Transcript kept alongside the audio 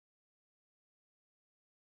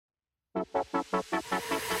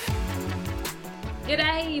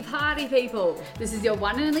G'day, party people! This is your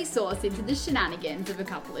one and only source into the shenanigans of a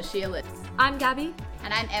couple of Sheilas. I'm Gabby.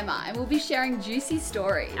 And I'm Emma, and we'll be sharing juicy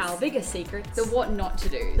stories. Our biggest secrets. The what not to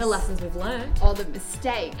do. The lessons we've learned. All the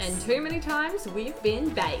mistakes. And too many times we've been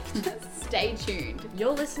baked. Stay tuned.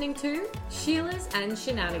 You're listening to Sheilas and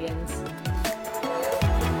Shenanigans.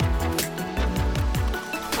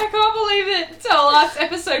 I can't believe it. It's our last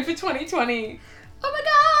episode for 2020. Oh my god!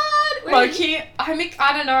 Loki,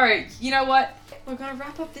 I don't know. You know what? We're going to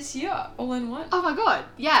wrap up this year all in one. Oh my god,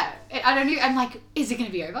 yeah. I don't know. I'm like, is it going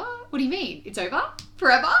to be over? What do you mean? It's over?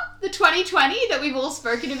 Forever? The 2020 that we've all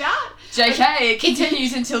spoken about? JK, it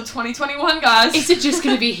continues until 2021, guys. Is it just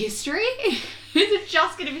going to be history? Is it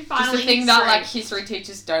just going to be finally Just the thing history? that, like, history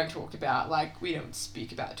teachers don't talk about. Like, we don't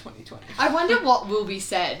speak about 2020. I wonder what will be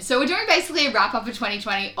said. So we're doing basically a wrap up of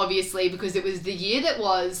 2020, obviously, because it was the year that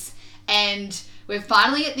was, and we're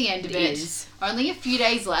finally at the end of it. is. Only a few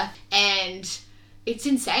days left, and it's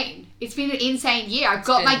insane. It's been an insane year. I've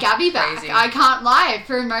got been my Gabby back. crazy. I can't lie.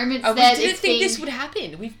 For moments We there, didn't it's think been... this would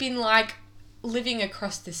happen. We've been, like, living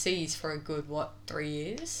across the seas for a good, 3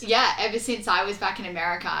 years? Yeah, ever since I was back in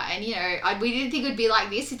America. And, you know, we didn't think it would be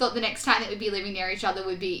like this. We thought the next time that we'd be living near each other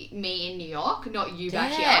would be me in New York, not you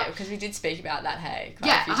back Yeah, here. because we did speak about that, hey.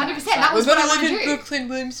 Yeah, 100%. Times. That was we're what I going to wanted live to in do. Brooklyn,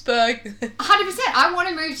 Williamsburg. 100%. I want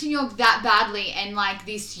to move to New York that badly, and like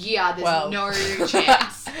this year, there's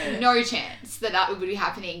no chance that would be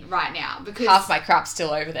happening right now, because Half my crap's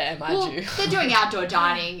still over there, mind you. they're doing outdoor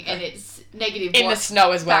dining, and it's negative In the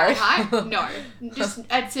snow as well. Fahrenheit? No, just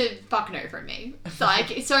it's a fuck no from me. So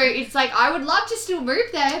it's like I would love to still move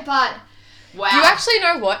there, but wow. You actually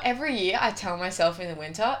know what? Every year I tell myself in the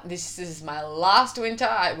winter, this is my last winter.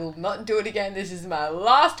 I will not do it again. This is my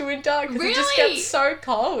last winter. Because it just Really? gets so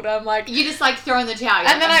cold. I'm like... You just like throwing the towel.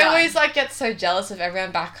 And then I always like get so jealous of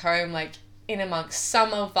everyone back home, like in amongst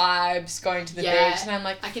summer vibes, going to the beach. And I'm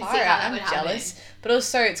like, I can far see how out, that I'm would happen. jealous. But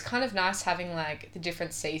also it's kind of nice having like the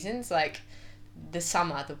different seasons, like the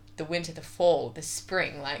summer, the winter, the fall, the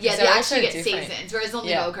spring. Like, Yeah, they they're all actually so get different. seasons, whereas on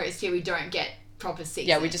the Gold Coast here we don't get proper seasons.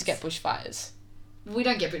 Yeah, we just get bushfires. We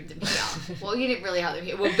don't get rid of them here. Well, you didn't really have them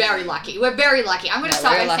here. We're very lucky. I'm going to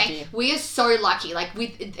start by saying we are so lucky. Like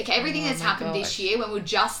with everything that's happened this year, when we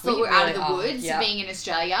just thought we were out of the woods, being in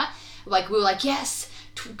Australia, like we were like, yes,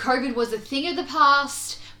 COVID was a thing of the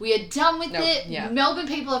past. We are done with it. Yeah. Melbourne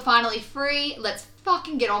people are finally free. Let's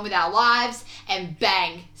fucking get on with our lives. And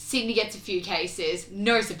bang, Sydney gets a few cases.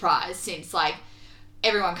 No surprise, since like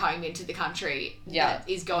everyone coming into the country that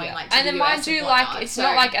is going like to and the then US mind you, and like whatnot. it's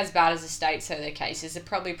not like as bad as the States, so their cases are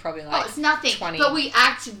probably like it's nothing. 20. But we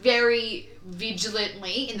act very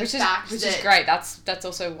vigilantly in the fact which that... is great. That's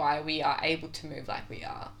also why we are able to move like we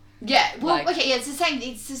are. Yeah, well, like, okay, yeah, it's the same.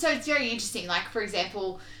 So it's very interesting. Like, for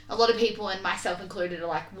example, a lot of people, and myself included, are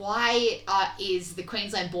like, why is the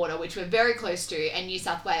Queensland border, which we're very close to, and New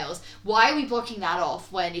South Wales, why are we blocking that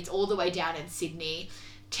off when it's all the way down in Sydney,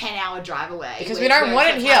 10-hour drive away? Because we don't want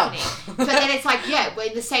it here. But then it's like, yeah, but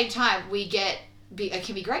at the same time, we can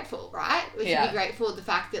be grateful, right? We can be grateful for the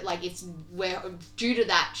fact that, like, we're due to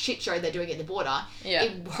that shit show they're doing at the border,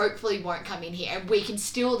 it hopefully won't come in here, and we can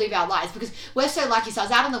still live our lives, because we're so lucky. So I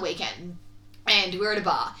was out on the weekend, and we were at a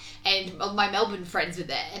bar, and my Melbourne friends were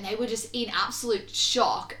there, and they were just in absolute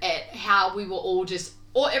shock at how we were all just,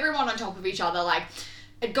 or everyone on top of each other, like,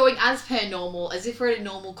 going as per normal, as if we're at a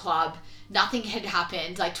normal club. Nothing had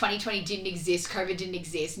happened. Like, 2020 didn't exist. COVID didn't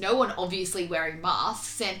exist. No one obviously wearing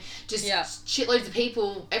masks, and just shitloads of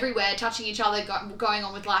people everywhere touching each other, going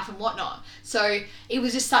on with life and whatnot. So it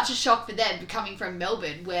was just such a shock for them coming from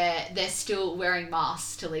Melbourne, where they're still wearing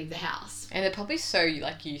masks to leave the house. And they're probably so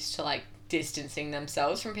like used to like distancing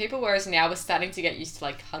themselves from people, whereas now we're starting to get used to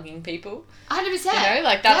like hugging people. 100%. You know,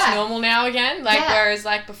 like that's normal now again. Like whereas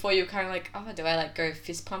like before you were kind of like, oh, do I like go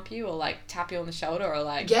fist pump you or like tap you on the shoulder or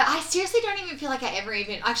like... Yeah, I seriously don't even feel like I ever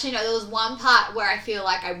even... Actually, no, there was one part where I feel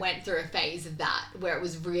like I went through a phase of that, where it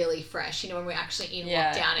was really fresh, you know, when we were actually in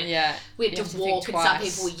lockdown, and we had to walk, and some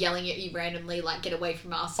people were yelling at you randomly, like, get away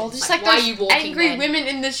from us. Or just like why those are you walking angry then? women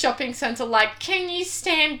in the shopping centre, like, can you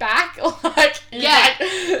stand back? Like,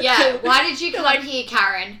 why did you come here,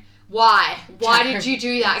 Karen? Why did you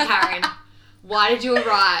do that, Karen? Why did you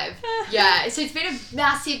arrive? Yeah, so it's been a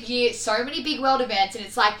massive year, so many big world events, and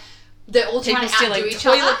it's like they're all trying to outdo each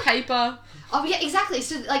other. Toilet paper. Oh yeah, exactly.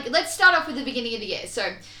 So like, let's start off with the beginning of the year.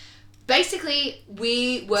 So basically,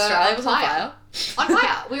 we were Australia was on fire. On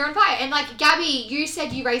fire. We were on fire, and like, Gabby, you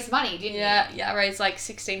said you raised money, didn't you? Yeah, I raised like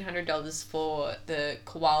 $1,600 for the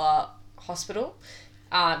Koala Hospital.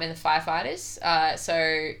 and the firefighters.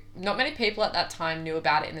 So not many people at that time knew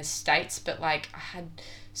about it in the States, but like I had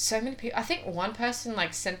so many people. I think one person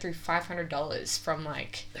like sent through $500 from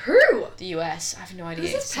like who? The US. I have no idea.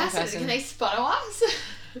 Who's this person? Can they sponsor us?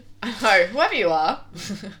 I know, whoever you are.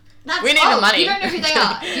 We need the money. You don't know who they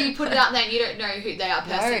are. You put it out there and you don't know who they are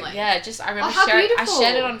personally. No, yeah, just I remember I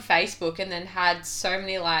shared it on Facebook and then had so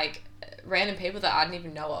many like random people that I didn't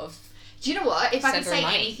even know of. Do you know what? If I can say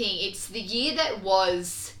anything, it's the year that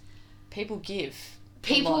was people give.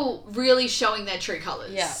 People really showing their true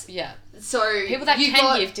colours. Yeah, yeah. So people that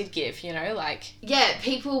give did give, you know, like yeah,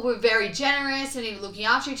 people were very generous and even looking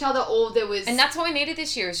after each other. Or there was, and that's what we needed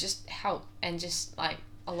this year is just help and just like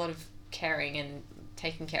a lot of caring and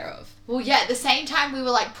taken care of. Well, yeah, at the same time we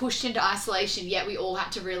were like pushed into isolation, yet we all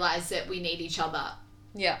had to realise that we need each other.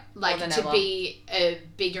 Yeah. Like to be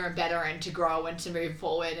bigger and better and to grow and to move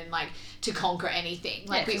forward and like to conquer anything.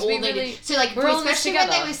 Like we all needed. So like especially when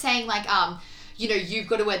they were saying like you know, you've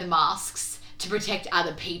got to wear the masks to protect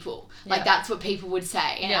other people. Like that's what people would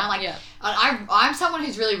say. And I'm like I'm someone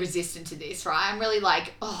who's really resistant to this, right? I'm really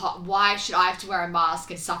like, oh, why should I have to wear a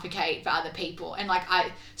mask and suffocate for other people? And like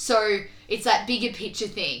so it's that bigger picture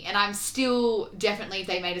thing. And I'm still definitely, if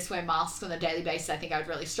they made us wear masks on a daily basis, I think I would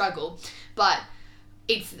really struggle. But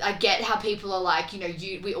I get how people are like, you know,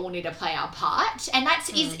 we all need to play our part, and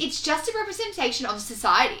it's just a representation of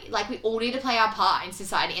society. Like we all need to play our part in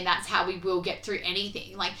society, and that's how we will get through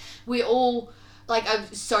anything. Like we all like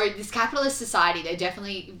so this capitalist society, there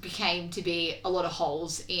definitely became to be a lot of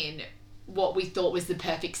holes in what we thought was the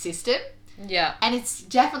perfect system. Yeah, and it's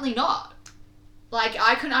definitely not. Like,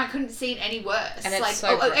 I couldn't see it any worse. And it's like,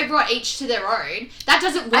 so everyone each to their own. That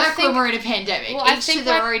doesn't work when we're in a pandemic. Well, each to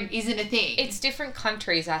their own isn't a thing. It's different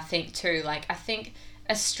countries, I think, too. Like, I think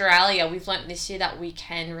Australia, we've learnt this year that we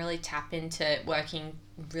can really tap into working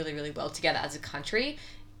really, really well together as a country.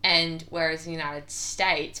 And whereas the United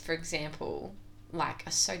States, for example, like,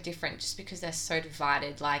 are so different just because they're so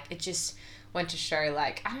divided. Like, it just went to show,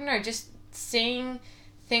 like, I don't know, just seeing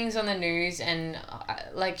things on the news and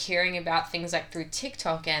like hearing about things like through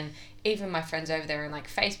TikTok and even my friends over there in like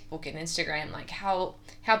Facebook and Instagram, like how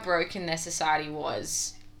broken their society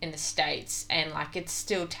was in the States, and like it's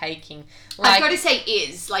still taking, like, I've got to say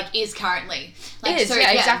is currently like,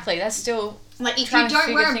 exactly, that's still like if you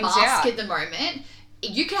don't wear a mask at the moment,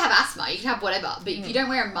 you can have asthma, you can have whatever, but if you don't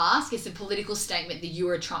wear a mask, it's a political statement that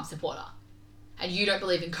you're a Trump supporter. And you don't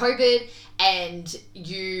believe in COVID, and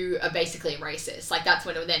you are basically a racist. Like, that's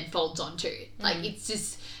what it then folds onto. Like, it's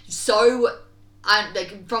just so,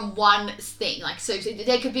 like, from one thing. Like, so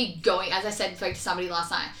they could be going, as I said, spoke to somebody last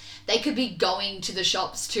night, they could be going to the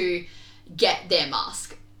shops to get their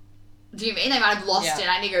mask. Do you mean? They might have lost it,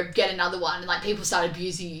 and I need to go get another one, and like people start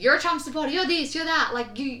abusing you. You're a Trump supporter, you're this, you're that,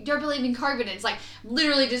 like you don't believe in COVID, and it's like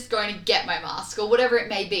literally just going to get my mask or whatever it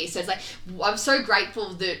may be. So it's like, I'm so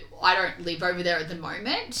grateful that I don't live over there at the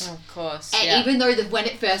moment. Of course. And even though when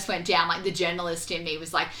it first went down, like the journalist in me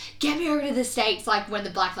was like, get me over to the States, like when the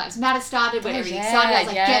Black Lives Matter started, when everything started, I was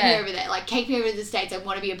like, get me over there, like take me over to the States, I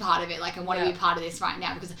want to be a part of it, like I want to be a part of this right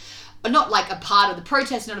now, because not like a part of the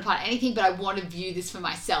protest, not a part of anything, but I want to view this for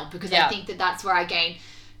myself, because I think that that's where I gain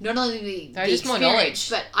not only the experience,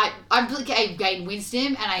 but I gain wisdom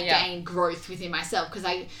and I gain growth within myself, because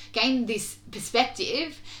I gain this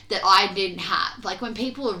perspective that I didn't have. Like when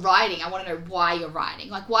people are writing, I want to know why you're writing.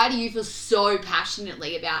 Like, why do you feel so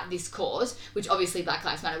passionately about this cause, which obviously Black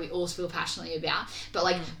Lives Matter, we all feel passionately about, but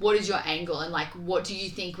like what is your angle, and like what do you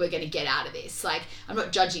think we're going to get out of this? Like, I'm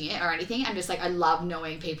not judging it or anything, I'm just like, I love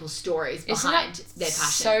knowing people's stories behind their passion.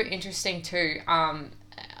 So interesting too.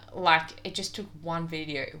 Like, it just took one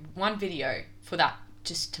video for that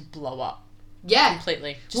just to blow up. Yeah.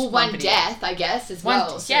 Completely. Just one death, I guess, as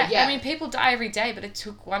well. So, I mean, people die every day, but it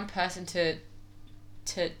took one person to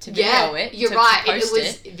video it. You're right. It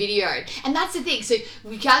was videoed. And that's the thing. So,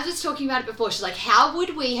 we guys was talking about it before. She's like, how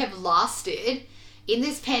would we have lasted in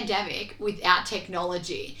this pandemic without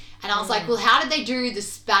technology? And I was like, well, how did they do the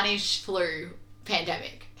Spanish flu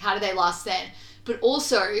pandemic? How did they last then? But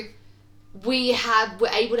also, we're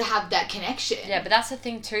able to have that connection. Yeah, but that's the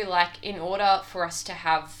thing too, like, in order for us to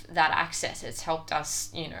have that access, it's helped us,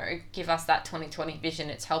 you know, give us that 2020 vision.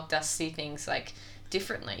 It's helped us see things, like,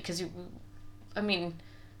 differently. Because, I mean,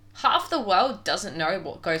 half the world doesn't know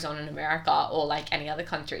what goes on in America or, like, any other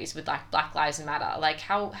countries with, like, Black Lives Matter. Like,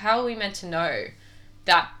 how are we meant to know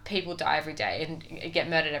that people die every day and get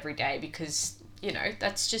murdered every day? Because, you know,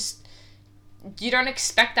 that's just... You don't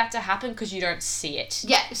expect that to happen because you don't see it.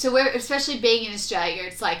 Yeah, so we're, especially being in Australia,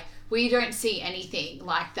 it's like we don't see anything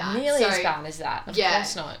like that. Nearly as bad as that. Of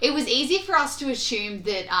course not. It was easy for us to assume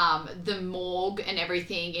that the morgue and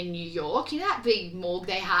everything in New York, you know that big morgue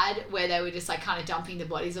they had where they were just like kind of dumping the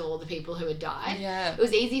bodies of all the people who had died? Yeah. It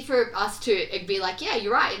was easy for us to be like, yeah,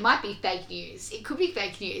 you're right, it might be fake news. It could be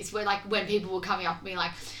fake news where like when people were coming up and being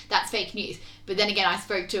like, that's fake news. But then again, I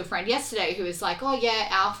spoke to a friend yesterday who was like, oh yeah,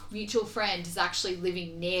 our mutual friend is actually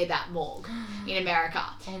living near that morgue in America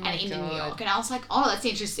and in New York. And I was like, oh, that's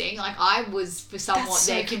interesting. Like I was for somewhat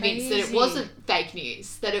there convinced that it wasn't fake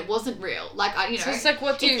news, that it wasn't real. Like, you know, so it's like,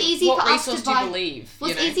 what resource do you believe?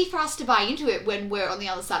 Well, it's easy for us to buy into it when we're on the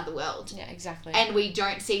other side of the world. Yeah, exactly. And we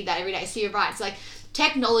don't see that every day. So you're right. It's like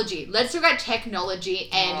technology. Let's talk about technology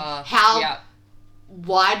and how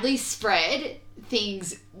widely spread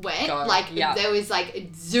things went. There was like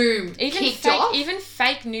Zoom kicked off. Even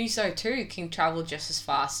fake news though too can travel just as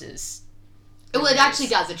fast as well, it actually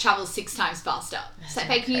does. It travels 6 times faster. So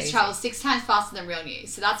fake news travels 6 times faster than real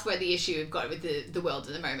news. So that's where the issue we've got with the world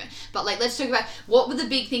at the moment. But like, let's talk about what were the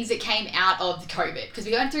big things that came out of the COVID. Because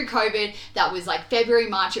we went through COVID. That was like February,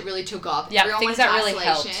 March. It really took off. Yeah, things that really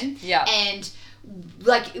helped. Yeah. And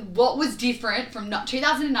like, what was different from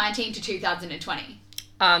 2019 to 2020?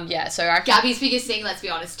 So Gabby's biggest thing, let's be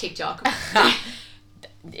honest, TikTok.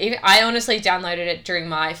 I honestly downloaded it during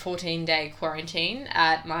my 14-day quarantine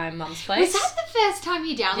at my mum's place. Was that the first time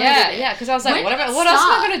you downloaded it? Yeah, because I was like, what else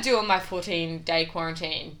am I going to do on my 14-day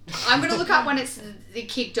quarantine? I'm going to look up when it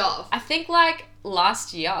kicked off. I think like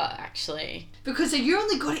last year, actually. Because so you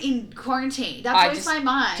only got it in quarantine. That blows my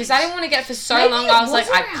mind. Because I didn't want to get it for so long. I was like,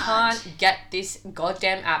 I can't get this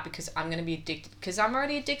goddamn app because I'm going to be addicted. Because I'm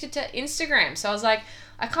already addicted to Instagram. So I was like,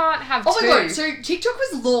 I can't have two. Oh my god, so TikTok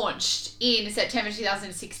was launched in September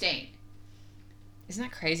 2016. Isn't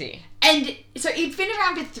that crazy? And so it'd been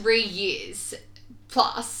around for 3 years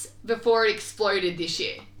plus before it exploded this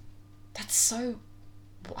year. That's so...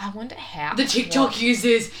 I wonder how. The TikTok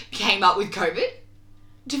users came up with COVID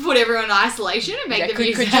to put everyone in isolation and make them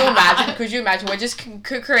use that. Could you imagine? We're just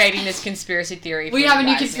creating this conspiracy theory. We have a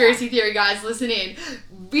new conspiracy theory, guys. Listen in.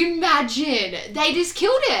 Imagine they just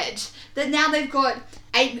killed it. That now they've got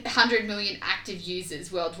 800 million active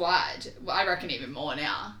users worldwide. Well, I reckon even more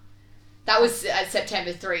now. That was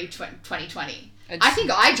September 3, 2020. I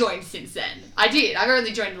think I joined since then. I did. I've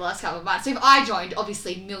only joined in the last couple of months. So if I joined,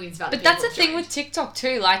 obviously millions of other people But that's the thing with TikTok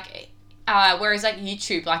too. Like, whereas like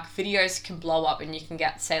YouTube, like videos can blow up and you can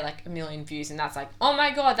get, say, like 1 million views and that's like, oh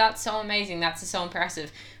my god, that's so amazing. That's so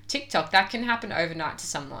impressive. TikTok, that can happen overnight to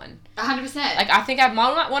someone. 100%. Like, I think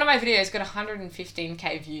one of my videos got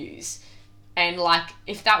 115k views. And like,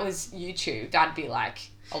 if that was YouTube, that'd be like...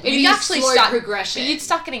 It'd actually start progression. But you'd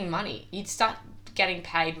start getting money. You'd start getting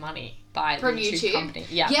paid money by the YouTube company.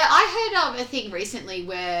 Yeah. Yeah, I heard of a thing recently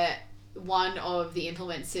where one of the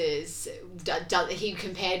influencers, he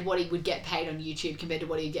compared what he would get paid on YouTube compared to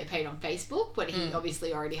what he'd get paid on Facebook, but he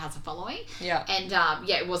obviously already has a following. Yeah. And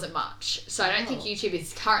it wasn't much. So I don't think YouTube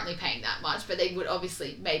is currently paying that much, but they would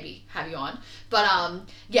obviously maybe have you on. But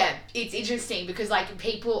it's interesting because like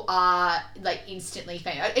people are like instantly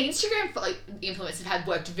famous. Instagram influencers have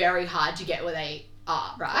worked very hard to get where they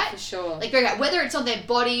are, right? For sure. Like whether it's on their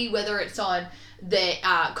body, whether it's on the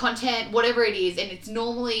content, whatever it is, and it's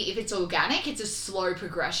normally, if it's organic, it's a slow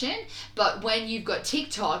progression, but when you've got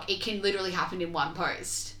TikTok, it can literally happen in one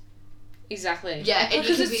post. Exactly. Yeah, and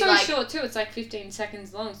because it's so short too. It's like 15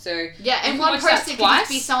 seconds long. So yeah, and one post it can just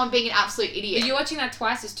be someone being an absolute idiot. But you're watching that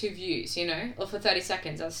twice as 2 views, you know, or for 30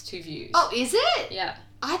 seconds that's 2 views. Oh, is it? Yeah.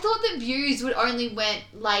 I thought that views would only went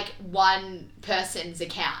like one person's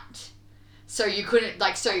account. So you couldn't,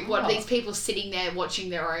 like, so what, these people sitting there watching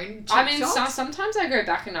their own TikToks? I mean, sometimes I go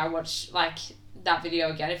back and I watch, like, that video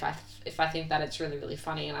again if I think that it's really, really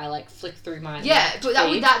funny and I, like, flick through my but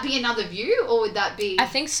would that be another view or would that be... I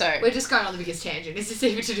think so. We're just going on the biggest tangent. Is this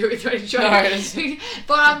even to do with what I'm showing?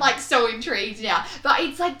 But I'm, like, so intrigued now. But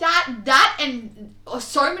it's like that and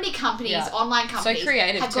so many companies, online companies,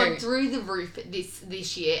 have gone through the roof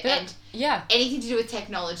this year. And anything to do with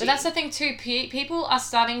technology. But that's the thing too. People are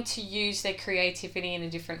starting to use their creativity in a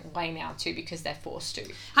different way now too because they're forced to.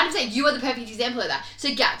 100%. You are the perfect example of that.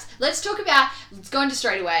 So Gabs, let's go into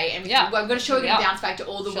straight away and I'm going to show you going to bounce back to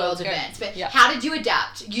all the world events. But how did you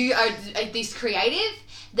adapt? You are this creative.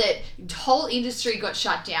 That whole industry got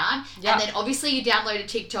shut down, and then obviously you downloaded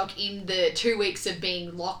TikTok in the 2 weeks of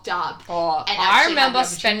being locked up. Oh, I remember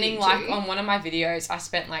spending on one of my videos, I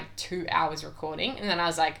spent like 2 hours recording, and then I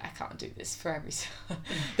was like, I can't do this for every.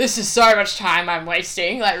 This is so much time I'm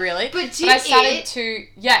wasting, like really. But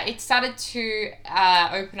it started to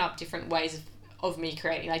open up different ways of me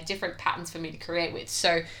creating, like different patterns for me to create with.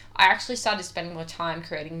 So I actually started spending more time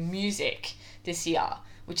creating music this year,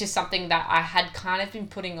 which is something that I had kind of been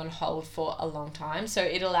putting on hold for a long time. So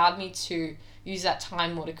it allowed me to use that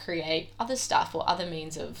time more to create other stuff or other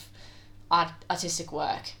means of artistic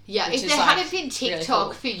work. Yeah, if there hadn't been TikTok really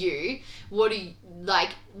cool. For you, what do you, like,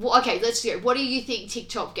 okay, let's go. What do you think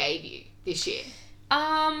TikTok gave you this year?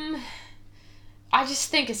 I just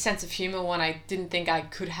think a sense of humour when I didn't think I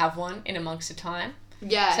could have one in amongst the time.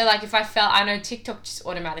 Yeah. So, like, if I felt... I know TikTok just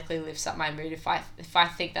automatically lifts up my mood. If I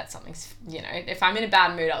think that something's... You know, if I'm in a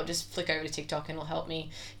bad mood, I'll just flick over to TikTok and it'll help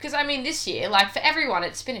me. Because, I mean, this year, like, for everyone,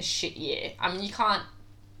 it's been a shit year. I mean, you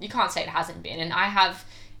can't say it hasn't been. And I have,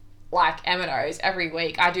 like, M&Os every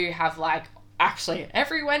week. I do have, like... Actually,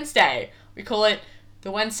 every Wednesday. We call it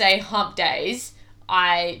the Wednesday hump days.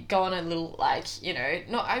 I go on a little, like, you know,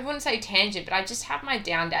 not, I wouldn't say tangent, but I just have my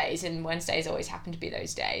down days, and Wednesdays always happen to be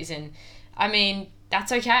those days. And, I mean,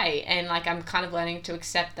 that's okay. And, like, I'm kind of learning to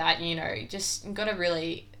accept that, you know, just got to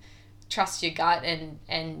really trust your gut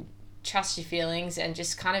and trust your feelings and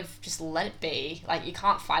just kind of just let it be. Like, you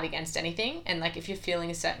can't fight against anything. And, like, if you're feeling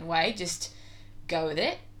a certain way, just go with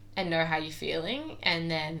it and know how you're feeling. And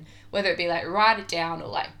then whether it be, like, write it down or,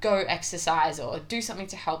 like, go exercise or do something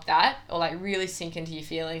to help that, or, like, really sink into your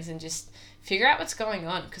feelings and just figure out what's going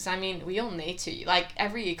on. Because, I mean, we all need to. Like,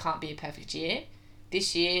 every year can't be a perfect year.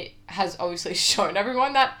 This year has obviously shown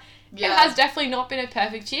everyone that it has definitely not been a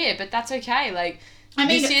perfect year, but that's okay. Like, I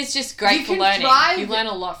mean, this year's just great for learning. You learn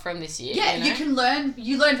a lot from this year. Yeah, you know?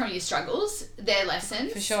 You learn from your struggles, their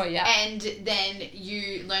lessons. For sure, yeah. And then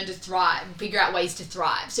you learn to thrive, figure out ways to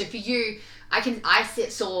thrive. So for you, I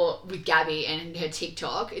saw with Gabby and her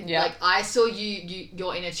TikTok, like, I saw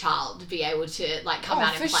your inner child be able to, like, come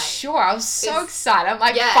out and play. For sure. I was so excited. I'm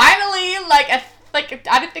like, finally, like,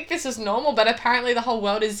 I didn't think this was normal, but apparently the whole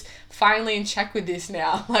world is finally in check with this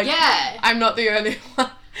now. Like, I'm not the only one.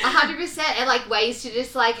 100%. And, like, ways to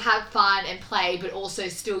just, like, have fun and play, but also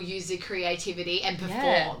still use the creativity and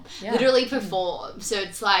perform. Yeah. Literally perform. So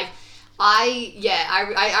it's like,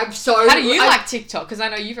 I'm so... How do you like TikTok? Because I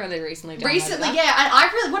know you've only recently done that.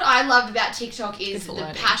 Yeah. And what I loved about TikTok is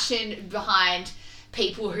the passion behind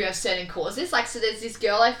people who have certain causes. Like, so there's this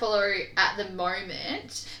girl I follow at the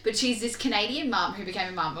moment, but she's this Canadian mum who became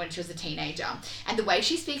a mum when she was a teenager. And the way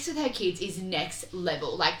she speaks with her kids is next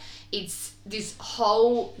level. Like, it's this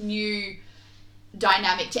whole new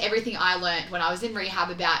dynamic to everything I learned when I was in rehab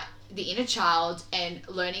about the inner child and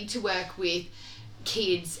learning to work with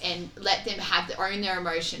kids and let them own their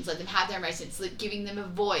emotions, let them have their emotions, giving them a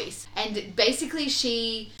voice. And basically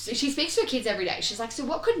she speaks to her kids every day. She's like, so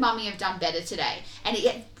what could mummy have done better today? And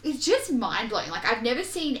it's just mind-blowing. Like, I've never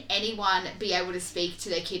seen anyone be able to speak to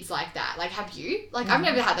their kids like that. Like, have you? Like, I've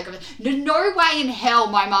never had that conversation. No way in hell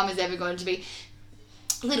my mum is ever going to be,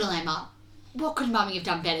 little Emma, what could mummy have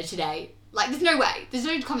done better today? Like, there's no way. There's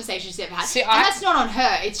no conversation she's ever had. And that's not on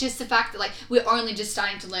her. It's just the fact that, like, we're only just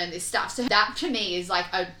starting to learn this stuff. So that, to me, is, like,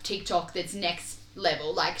 a TikTok that's next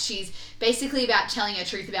level. Like, she's basically about telling her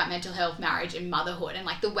truth about mental health, marriage, and motherhood. And,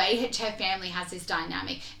 like, the way her family has this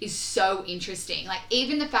dynamic is so interesting. Like,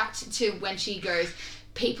 even the fact to when she goes,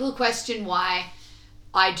 people question why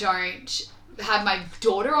I don't have my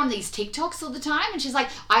daughter on these TikToks all the time. And she's like,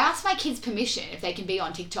 I ask my kids permission if they can be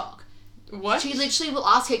on TikTok. What? She literally will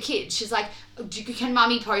ask her kids. She's like, can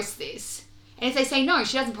mummy post this? And if they say no,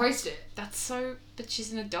 she doesn't post it. That's so... But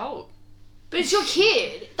she's an adult. But it's your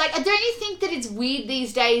kid. Like, don't you think that it's weird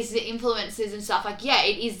these days, the influencers and stuff? Like, yeah,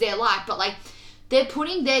 it is their life, but, like, they're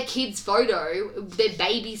putting their kid's photo, their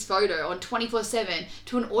baby's photo, on 24/7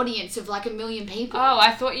 to an audience of, like, 1 million people. Oh,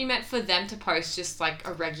 I thought you meant for them to post just, like,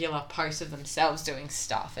 a regular post of themselves doing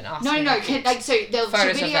stuff and asking. No. So she'll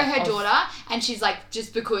video her daughter, and she's like,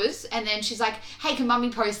 just because, and then she's like, hey, can mummy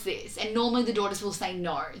post this? And normally the daughters will say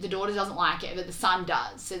no. The daughter doesn't like it, but the son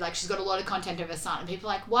does. So, like, she's got a lot of content of her son, and people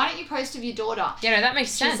are like, why don't you post of your daughter? Yeah, no, that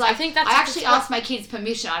makes sense. Like, I think that's... I actually asked my kids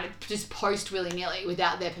permission. I don't just post willy-nilly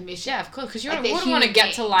without their permission. Yeah, of course, because you wouldn't want to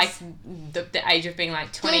get to, like, the age of being,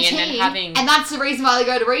 like, 20 and then having... And that's the reason why they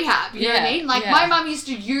go to rehab, you know what I mean? Like, my mum used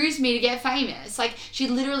to use me to get famous. Like, she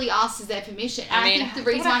literally asks their permission. And I think the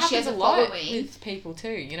reason why she has a following... with people too,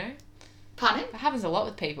 you know? Pardon? It happens a lot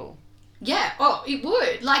with people. Yeah, oh, it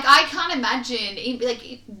would. Like, I can't imagine,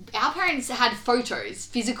 our parents had photos,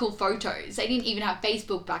 physical photos. They didn't even have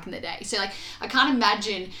Facebook back in the day. So, like, I can't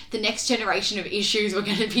imagine the next generation of issues we're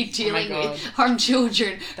going to be dealing with from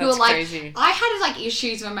children who are like, crazy. I had, like,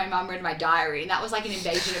 issues when my mum read my diary, and that was, like, an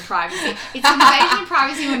invasion of privacy. It's an invasion of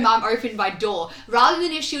privacy when mum opened my door, rather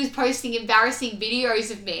than if she was posting embarrassing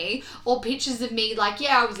videos of me or pictures of me, like,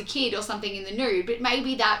 yeah, I was a kid or something in the nude, but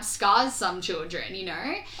maybe that scars some children, you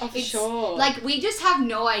know? Oh, for sure. Like, we just have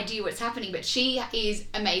no idea what's happening, but she is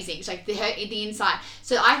amazing. It's like the insight.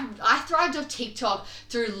 So I thrived off TikTok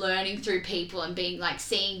through learning through people and being like,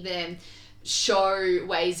 seeing them show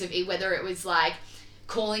ways of it, whether it was like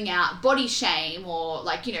calling out body shame or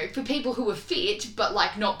like, you know, for people who were fit but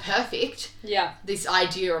like not perfect. Yeah. This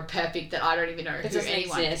idea of perfect that I don't even know who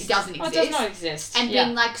anyone. Exist. It doesn't exist. It does not exist. And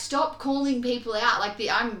being like, stop calling people out. Like,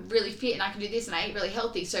 I'm really fit and I can do this and I eat really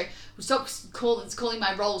healthy. So stop calling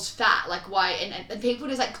my roles fat. Like, why? And people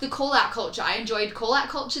just like the call out culture. I enjoyed call out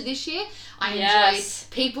culture this year. I enjoyed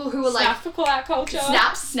people who were like snap for call out culture.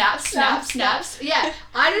 Snaps. Yeah.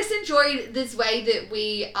 I just enjoyed this way that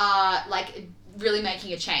we are like really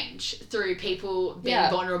making a change through people being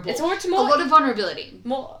vulnerable. It's more a lot of vulnerability.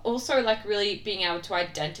 More also like really being able to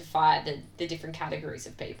identify the different categories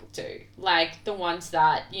of people too. Like the ones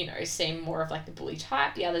that, you know, seem more of like the bully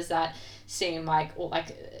type, the others that seem like, or like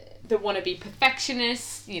the wannabe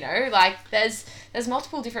perfectionists, you know, like there's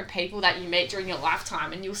multiple different people that you meet during your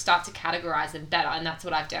lifetime and you'll start to categorize them better, and that's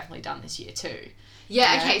what I've definitely done this year too.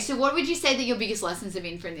 Yeah, okay. So what would you say that your biggest lessons have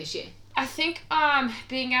been from this year? I think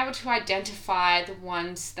being able to identify the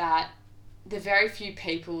ones that, the very few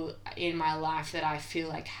people in my life that I feel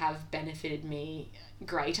like have benefited me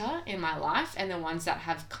greater in my life, and the ones that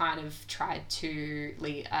have kind of tried to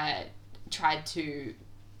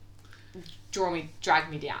drag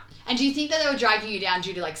me down. And do you think that they were dragging you down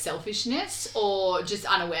due to like selfishness or just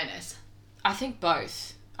unawareness? I think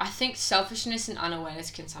both. I think selfishness and unawareness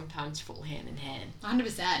can sometimes fall hand in hand.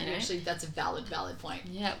 100%. You know? Actually, that's a valid point.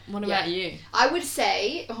 Yeah. What about you? I would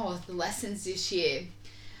say, the lessons this year.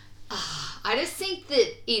 I just think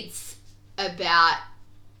that it's about,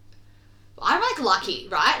 I'm like lucky,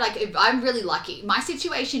 right? Like I'm really lucky. My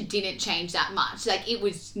situation didn't change that much. Like it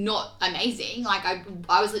was not amazing. Like I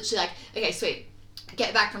was literally like, okay, sweet.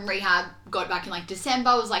 Get back from rehab, got back in like December.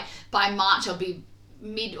 I was like, by March I'll be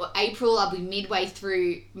April, I'll be midway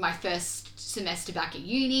through my first semester back at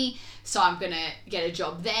uni, so I'm gonna get a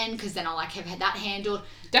job then, because then I'll like have had that handled.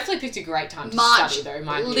 Definitely picked a great time to March, study though,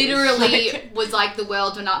 mind literally was like the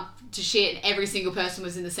world went up to shit and every single person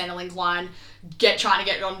was in the Centrelink line trying to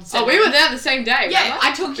get on Centrelink. Oh, we were there the same day, yeah, remember?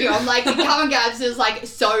 I took you. I'm like, the Come and Gabs is like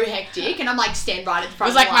so hectic, and I'm like, stand right at the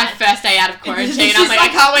front of the line. It was like my first day out of quarantine. I'm like, I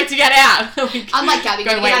can't wait to get out. I'm like, Gabby,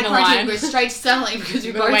 we're going to get out of quarantine, we're straight to Centrelink because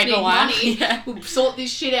we both need money. Yeah. We'll sort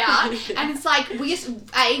this shit out. And it's like,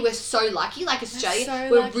 we're so lucky, like Australia,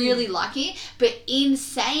 we're really lucky. But in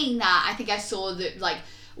saying that, I think I saw that like,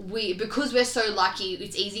 because we're so lucky,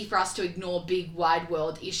 it's easy for us to ignore big wide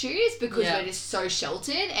world issues because we're just so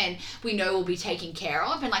sheltered and we know we'll be taken care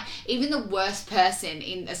of, and like even the worst person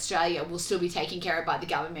in Australia will still be taken care of by the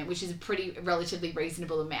government, which is a pretty relatively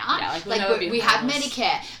reasonable amount. We have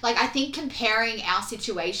Medicare. Like I think comparing our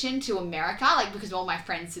situation to America, like because all my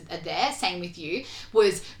friends are there, same with you,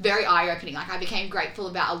 was very eye-opening. Like I became grateful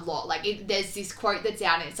about a lot. Like there's this quote that's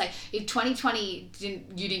out and it's like, if 2020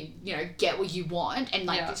 you didn't get what you want and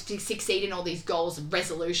like to succeed in all these goals and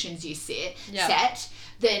resolutions you set,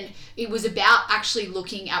 then it was about actually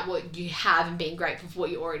looking at what you have and being grateful for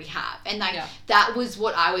what you already have. And like that was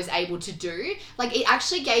what I was able to do. Like it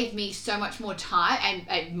actually gave me so much more time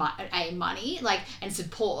and money, like, and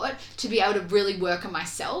support to be able to really work on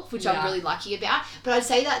myself, which I'm really lucky about. But I'd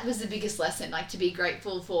say that was the biggest lesson, like to be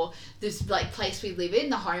grateful for this like place we live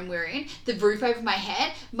in, the home we're in, the roof over my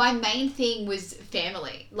head. My main thing was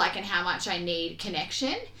family, like, and how much I need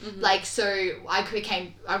connection. Like, so I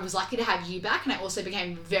was lucky to have you back, and I also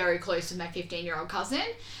became very close with my 15-year-old cousin,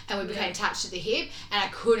 and we became attached to the hip, and I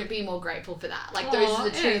couldn't be more grateful for that. Like, those are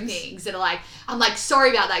the two things that are like, I'm like, sorry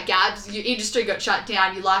about that, Gabs, your industry got shut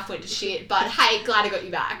down, your life went to shit, but hey, glad I got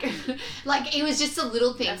you back. Like, it was just the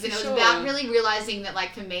little things, and it was about really realizing that,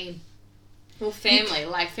 like, for me, well, family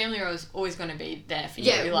are always going to be there for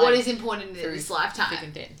you. Yeah, like, what is important in this lifetime. Thick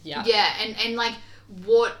and thin. Yeah. Yeah, and like,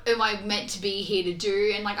 what am I meant to be here to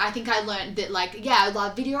do? And like, I think I learned that like, I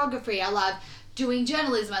love videography, I love doing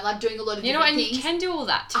journalism, I love doing a lot of different things. You can do all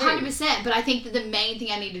that too. 100%, but I think that the main thing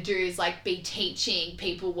I need to do is like be teaching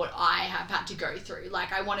people what I have had to go through.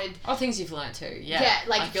 Like I wanted... things you've learned too, Yeah,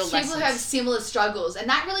 like people who have similar struggles. And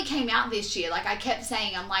that really came out this year. Like I kept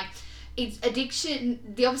saying, I'm like, it's addiction.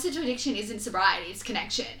 The opposite to addiction isn't sobriety, it's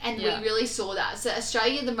connection. And we really saw that. So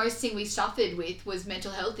Australia, the most thing we suffered with was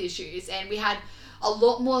mental health issues, and we had a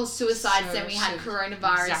lot more suicides than we had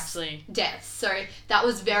coronavirus deaths. So that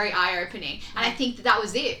was very eye-opening. And I think that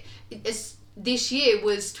was it. This year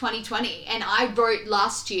was 2020, and I wrote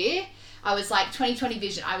last year, I was like 2020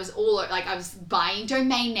 vision. I was I was buying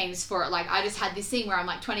domain names for it. Like I just had this thing where I'm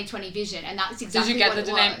like 2020 vision, and that's exactly what it was.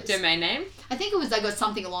 Did you get the domain name? I think it was, I got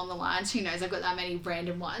something along the lines. Who knows? I've got that many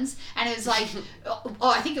random ones. And it was like,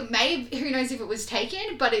 I think it may have, who knows if it was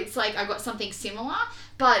taken, but it's like I got something similar.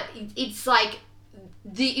 But it's like,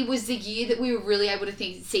 it was the year that we were really able to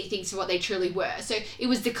see things for what they truly were. So it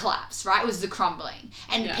was the collapse, right? It was the crumbling.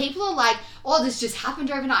 And people are like, oh, this just happened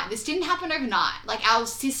overnight. This didn't happen overnight. Like our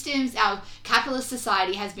systems, our capitalist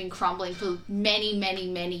society has been crumbling for many, many,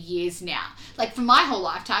 many years now. Like for my whole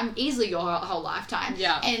lifetime, easily your whole lifetime.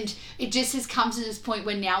 Yeah. And it just has come to this point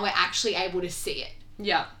where now we're actually able to see it.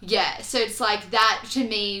 Yeah. Yeah. So it's like that to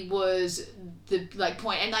me was the like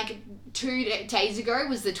point. And like 2 days ago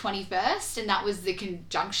was the 21st, and that was the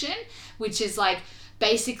conjunction, which is like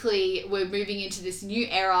basically we're moving into this new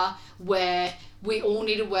era where we all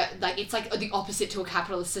need to work, like it's like the opposite to a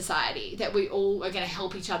capitalist society, that we all are going to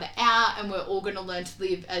help each other out, and we're all going to learn to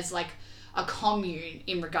live as like a commune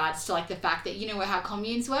in regards to like the fact that, you know how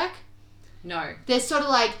communes work? No. They're sort of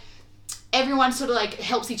like, everyone sort of like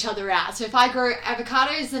helps each other out. So if I grow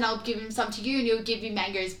avocados, then I'll give them some to you, and you'll give me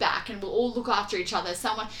mangoes back, and we'll all look after each other.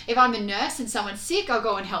 If I'm a nurse and someone's sick, I'll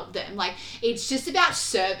go and help them. Like it's just about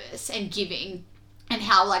service and giving, and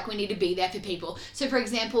how like we need to be there for people. So for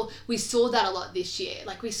example, we saw that a lot this year.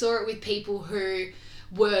 Like we saw it with people who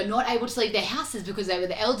were not able to leave their houses because they were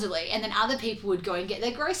the elderly, and then other people would go and get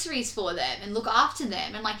their groceries for them and look after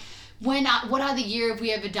them. And like, what other year have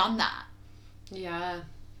we ever done that? Yeah.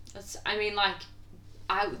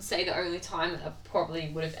 I would say the only time that probably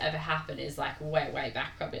would have ever happened is like way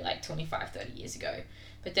back, probably like 25, 30 years ago.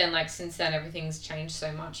 But then like since then, everything's changed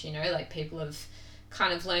so much, you know, like people have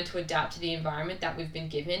kind of learned to adapt to the environment that we've been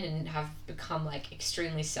given, and have become like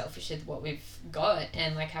extremely selfish with what we've got,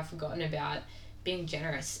 and like have forgotten about being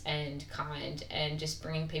generous and kind and just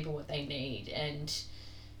bringing people what they need. And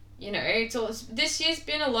you know, this year's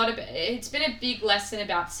been it's been a big lesson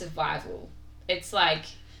about survival. It's like,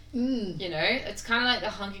 you know, it's kind of like the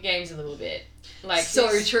Hunger Games a little bit. Like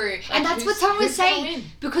so true. Like, and that's what someone was saying,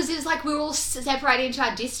 because it was like we're all separated into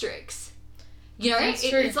our districts. You know,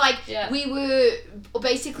 it's like we were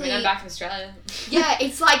basically... I'm back in Australia. Yeah,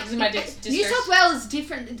 it's like New South Wales is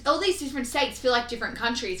different. All these different states feel like different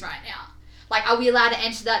countries right now. Like, are we allowed to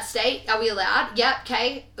enter that state? Are we allowed? Yep,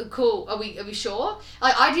 okay, cool. Are we sure?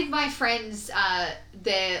 Like, I did my friends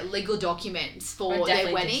their legal documents for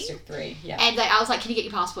their wedding. District 3, yeah. And I was like, can you get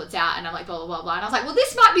your passports out? And I'm like, blah, blah, blah, blah. And I was like, well,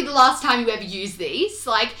 this might be the last time you ever use these.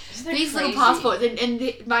 Like, these little passports.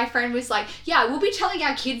 And my friend was like, yeah, we'll be telling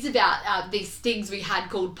our kids about these things we had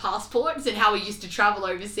called passports and how we used to travel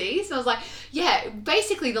overseas. And I was like, yeah,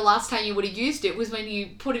 basically the last time you would have used it was when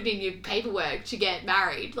you put it in your paperwork to get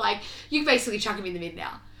married. Like, you can basically chuck them in the bin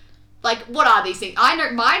now. Like, what are these things? I know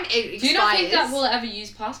mine expires. Do you not think that we'll ever use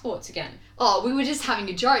passports again? Oh, we were just having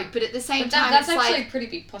a joke, but at the same time, that's actually a pretty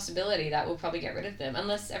big possibility that we'll probably get rid of them,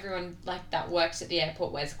 unless everyone like that works at the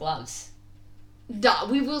airport wears gloves. No,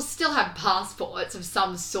 we will still have passports of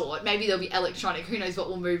some sort. Maybe they'll be electronic. Who knows what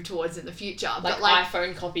we'll move towards in the future? Like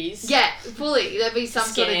iPhone copies. Yeah, fully. There'll be some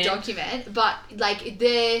sort of document, but like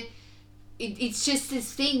it's just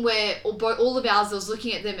this thing where all of ours, I was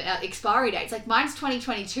looking at them at expiry dates. Like mine's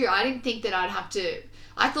 2022. I didn't think that I'd have to...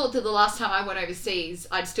 I thought that the last time I went overseas,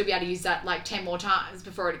 I'd still be able to use that like 10 more times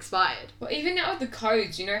before it expired. Well, even now with the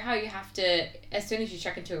codes, you know how you have to, as soon as you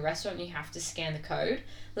check into a restaurant, you have to scan the code?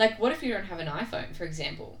 Like, what if you don't have an iPhone, for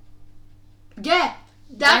example? Yeah,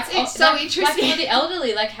 it's so interesting. Like for the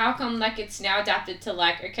elderly, like how come like it's now adapted to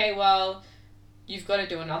like, okay, well... you've got to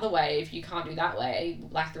do another way if you can't do that way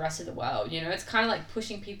like the rest of the world, you know? It's kind of like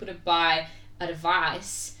pushing people to buy a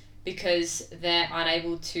device because they're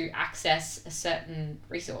unable to access a certain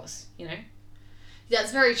resource, you know?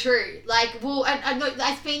 That's very true. Like, well, and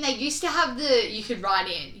I mean, they used to have you could write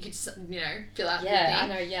in, you could, you know, fill out the thing. Yeah, I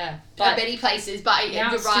know, yeah. But many places, but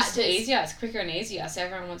now it's just easier, it's quicker and easier, so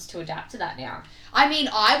everyone wants to adapt to that now. I mean,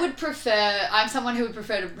 I'm someone who would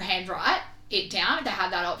prefer to handwrite it down, to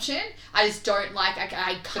have that option. I just don't like, I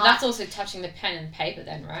can't. But that's also touching the pen and paper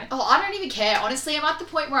then, right? Oh, I don't even care. Honestly, I'm at the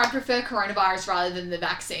point where I prefer coronavirus rather than the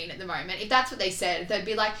vaccine at the moment. If that's what they said, they'd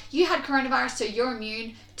be like, you had coronavirus, so you're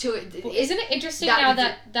immune to it. Well, isn't it interesting now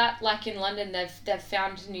that like in London, they've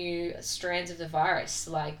found new strands of the virus?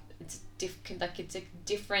 Like, it's a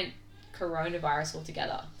different coronavirus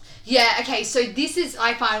altogether. Yeah, okay, so this is,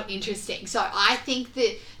 I find interesting. So I think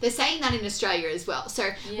that they're saying that in Australia as well. So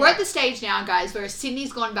we're at the stage now, guys, where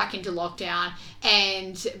Sydney's gone back into lockdown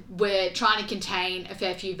and we're trying to contain a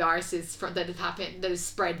fair few viruses that have happened, that have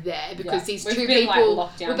spread there because these two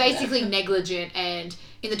people were basically negligent, and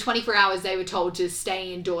in the 24 hours they were told to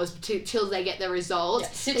stay indoors till they get their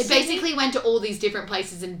results. They basically went to all these different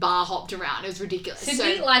places and bar hopped around. It was ridiculous.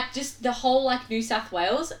 Sydney, like, just the whole, like, New South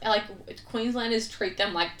Wales, like, Queenslanders treat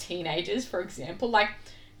them like teenagers, for example. Like,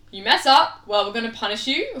 you mess up, well, we're going to punish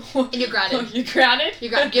you. And you're grounded. You're grounded. You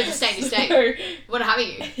have to stay in your state. We're not having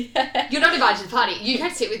you. Yeah. You're not invited to the party. You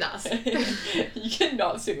can't sit with us. You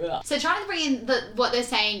cannot sit with us. So trying to bring in what they're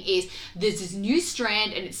saying is there's this new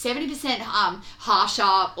strand and it's 70%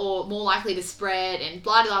 harsher or more likely to spread and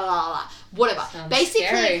blah, blah, blah, blah, whatever. Sounds basically,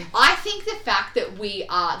 scary. I think the fact that we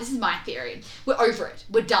are, this is my theory, we're over it.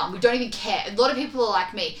 We're done. We don't even care. A lot of people are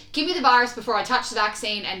like me. Give me the virus before I touch the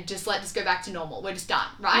vaccine and just let this go back to normal. We're just done,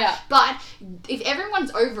 right? Yeah. But if everyone's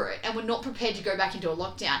over it and we're not prepared to go back into a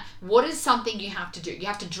lockdown, what is something you have to do? You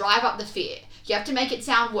have to drive up the fear. You have to make it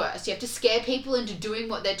sound worse. You have to scare people into doing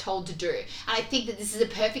what they're told to do. And I think that this is a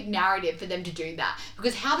perfect narrative for them to do that.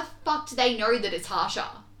 Because how the fuck do they know that it's harsher?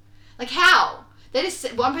 Like, how?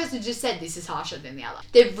 One person just said this is harsher than the other.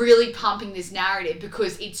 They're really pumping this narrative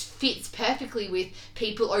because it fits perfectly with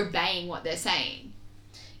people obeying what they're saying.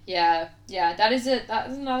 Yeah, that is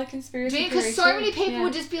another conspiracy theory. Because so many people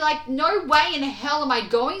would just be like, no way in hell am I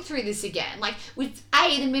going through this again. Like, with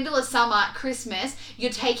the middle of summer, Christmas,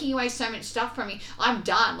 you're taking away so much stuff from me. I'm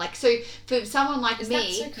done. Like, so for someone like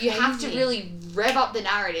me, so you have to really rev up the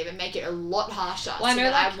narrative and make it a lot harsher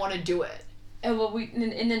I want to do it. Well,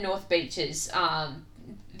 in the North Beaches,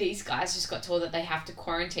 these guys just got told that they have to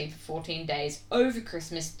quarantine for 14 days over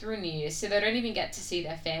Christmas through New Year's, so they don't even get to see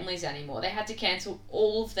their families anymore. They had to cancel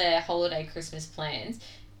all of their holiday Christmas plans,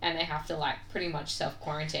 and they have to, like, pretty much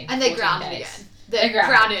self-quarantine for 14 days. And they're grounded again. They're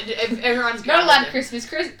grounded. Everyone's grounded. Not allowed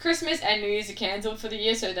Christmas and New Year's are cancelled for the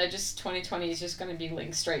year, so they're just, 2020 is just going to be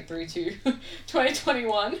linked straight through to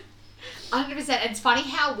 2021. 100%. It's funny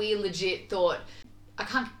how we legit thought, I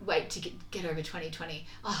can't wait to get over 2020.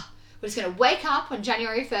 Oh, we're just going to wake up on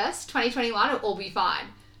January 1st, 2021, it'll all be fine.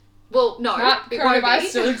 Well, no, it won't be.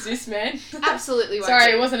 Still exists, man. Absolutely won't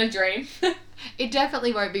Sorry, be. It wasn't a dream. It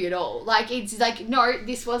definitely won't be at all. Like, it's like, no,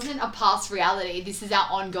 this wasn't a past reality. This is our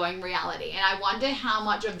ongoing reality. And I wonder how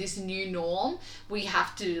much of this new norm we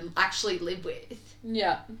have to actually live with.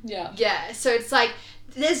 Yeah. Yeah, so it's like,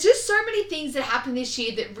 there's just so many things that happened this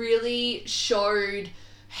year that really showed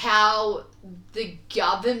how the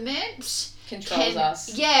government controls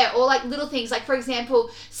us. Yeah, or like little things. Like, for example,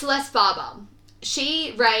 Celeste Barber.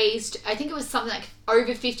 She raised, I think it was something like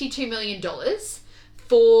over $52 million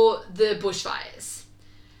for the bushfires.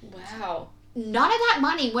 Wow. None of that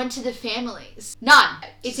money went to the families. None.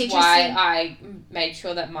 It's interesting. Why I made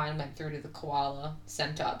sure that mine went through to the koala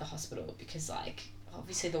centre at the hospital, because, like,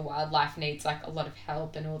 obviously the wildlife needs, like, a lot of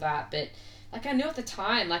help and all that, but, like, I knew at the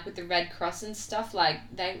time, like, with the Red Cross and stuff, like,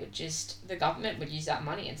 the government would use that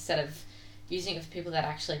money instead of using it for people that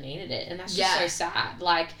actually needed it, and that's just so sad.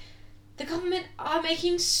 Like, the government are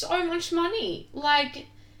making so much money. Like,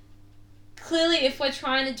 clearly, if we're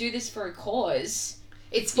trying to do this for a cause,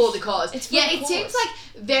 it's for the cause. It's for the cause. Seems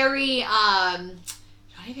like very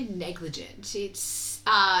not even negligent. It's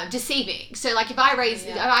deceiving. So, like, if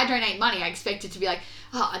I donate money, I expect it to be like,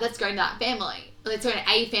 oh, that's going to that family. That's going to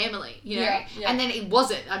a family, you know? Yeah. And then it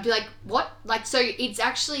wasn't. I'd be like, what? Like, so it's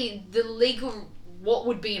actually the legal. What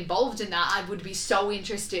would be involved in that? I would be so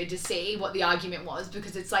interested to see what the argument was,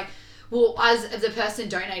 because it's like, well, as the person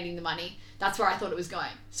donating the money, that's where I thought it was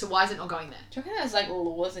going. So why is it not going there? Do you reckon there's, like,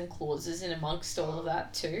 laws and clauses in amongst all of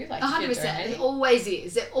that too? Like, 100%. There always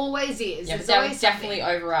is. There always is. Yeah, they would definitely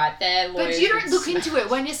override their lawyers. But you don't look into it.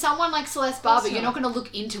 When you're someone like Celeste Barber, you're not going to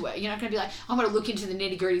look into it. You're not going to be like, I'm going to look into the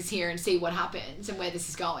nitty-gritties here and see what happens and where this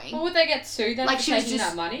is going. Well, would they get sued then for taking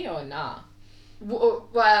that money, or nah?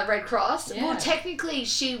 Red Cross? Yeah. Well, technically,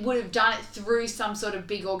 she would have done it through some sort of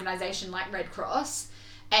big organisation like Red Cross.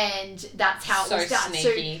 And that's how it was done.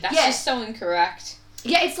 Sneaky. That's just so incorrect.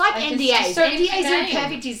 Yeah, it's like NDAs. So NDAs are a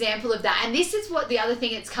perfect example of that. And this is what the other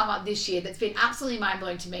thing that's come up this year that's been absolutely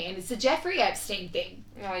mind-blowing to me. And it's the Jeffrey Epstein thing.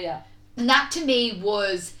 Oh, yeah. And that, to me,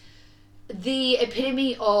 was the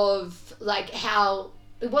epitome of, like, how...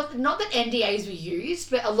 It was not that NDAs were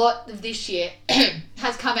used, but a lot of this year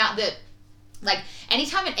has come out that like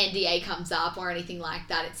anytime an NDA comes up or anything like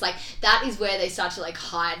that, it's like that is where they start to like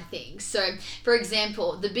hide things. So for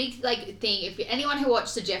example, the big like thing, if anyone who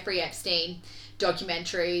watched the Jeffrey Epstein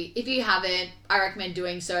documentary, if you haven't, I recommend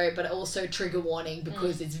doing so, but also trigger warning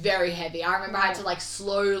because it's very heavy. I remember I had to like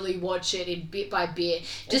slowly watch it in bit by bit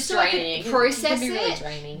just so I could process it.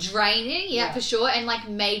 Really draining, yeah, for sure. And like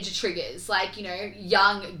major triggers, like, you know,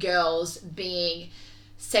 young girls being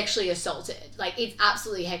sexually assaulted. Like, it's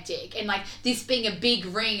absolutely hectic. And like this being a big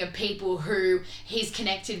ring of people who he's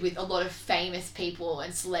connected with, a lot of famous people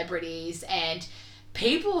and celebrities and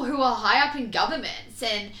people who are high up in governments,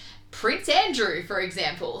 and Prince Andrew, for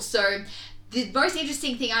example. So the most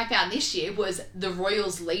interesting thing I found this year was the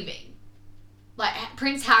royals leaving. Like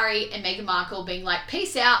Prince Harry and Meghan Markle being like,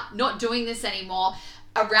 peace out, not doing this anymore,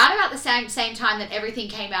 around about the same time that everything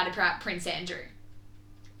came out about Prince Andrew.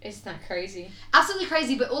 Isn't that crazy? Absolutely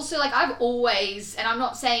crazy, but also, like, I've always, and I'm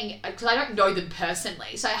not saying, because I don't know them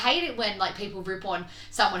personally, so I hate it when, like, people rip on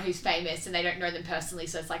someone who's famous and they don't know them personally,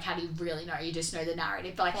 so it's like, how do you really know? You just know the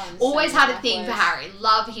narrative. But, like, always had a thing for Harry.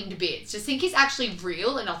 Love him to bits. Just think he's actually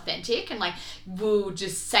real and authentic and, like, will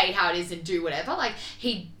just say how it is and do whatever. Like,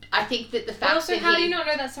 I think that the fact but also, that how do you not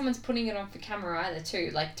know that someone's putting it on for camera either, too?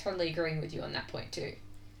 Like, totally agreeing with you on that point, too.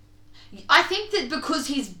 I think that because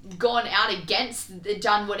he's gone out against,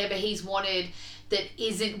 done whatever he's wanted that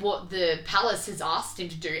isn't what the palace has asked him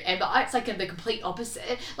to do, and it's like the complete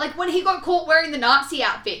opposite. Like when he got caught wearing the Nazi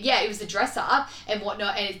outfit, yeah, it was a dress up and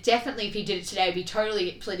whatnot, and it's definitely, if he did it today, it'd be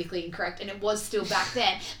totally politically incorrect, and it was still back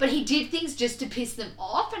then. But he did things just to piss them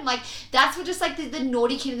off, and like that's what just like the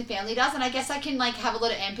naughty kid in the family does. And I guess I can like have a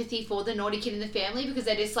lot of empathy for the naughty kid in the family, because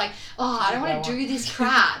they're just like, oh, I don't want to do this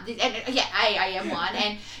crap. And yeah, I am one,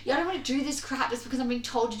 and yeah, I don't want to do this crap just because I'm being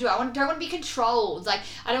told to do it. Don't want to be controlled. Like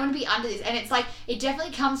I don't want to be under this, and it's like it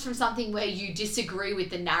definitely comes from something where you disagree with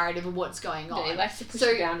the narrative of what's going on. Yeah, he likes to push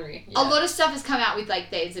the boundary. Yeah. A lot of stuff has come out with, like,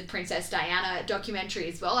 there's a Princess Diana documentary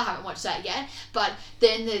as well. I haven't watched that yet. But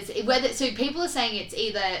then so people are saying it's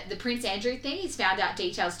either the Prince Andrew thing, he's found out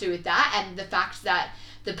details to do with that, and the fact that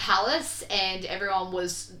the palace and everyone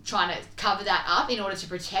was trying to cover that up in order to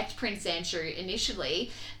protect Prince Andrew initially,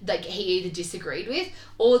 like he either disagreed with,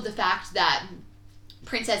 or the fact that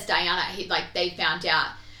Princess Diana, they found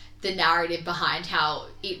out the narrative behind how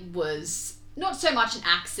it was not so much an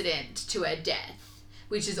accident to her death,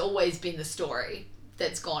 which has always been the story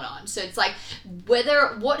that's gone on. So it's like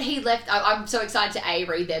what he left, I'm so excited to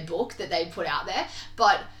read their book that they put out there,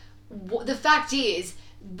 but the fact is,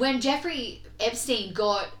 when Jeffrey Epstein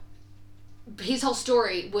his whole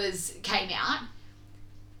story came out,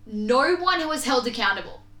 no one was held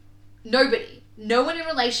accountable. Nobody. No one in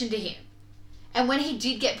relation to him. And when he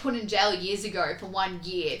did get put in jail years ago for 1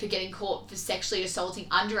 year for getting caught for sexually assaulting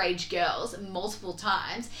underage girls multiple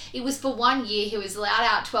times, it was for 1 year. He was allowed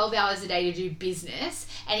out 12 hours a day to do business,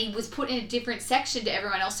 and he was put in a different section to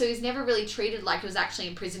everyone else, so he was never really treated like he was actually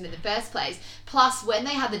in prison in the first place. Plus, when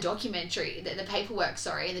they had the documentary, the paperwork,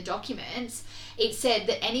 and the documents, it said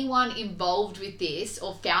that anyone involved with this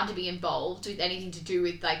or found to be involved with anything to do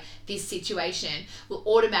with like this situation will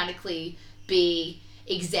automatically be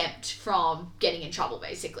exempt from getting in trouble,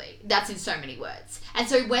 basically. That's in so many words. And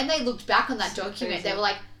so when they looked back on that document, they were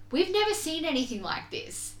like, we've never seen anything like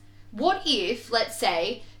this. What if, let's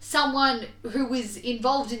say, someone who was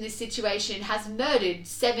involved in this situation has murdered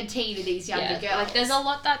 17 of these younger girls? Like there's a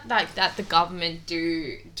lot that the government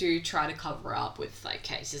do try to cover up with like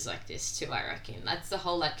cases like this too, I reckon. That's the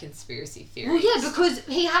whole like conspiracy theory. Well, yeah, because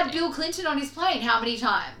he had Bill Clinton on his plane how many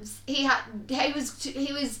times? He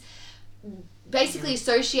was basically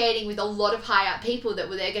associating with a lot of high up people that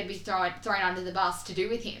were there going to be thrown under the bus to do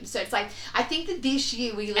with him. So it's like, I think that this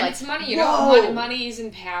year and it's money, you know, money is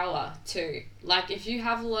in power too. Like if you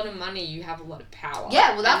have a lot of money, you have a lot of power.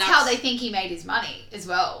 Yeah, well that's how they think he made his money as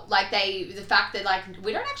well. Like the fact that like,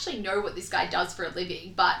 we don't actually know what this guy does for a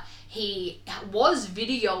living, but he was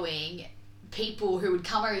videoing people who would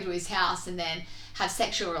come over to his house and then have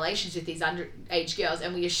sexual relations with these underage girls,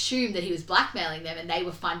 and we assumed that he was blackmailing them and they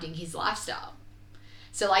were funding his lifestyle.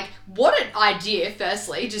 So, like, what an idea,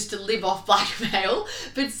 firstly, just to live off blackmail.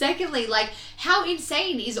 But secondly, like, how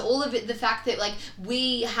insane is all of it, the fact that, like,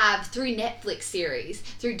 we have, through Netflix series,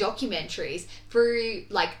 through documentaries, through,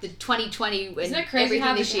 like, the 2020... Isn't it crazy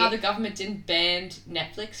how the government didn't ban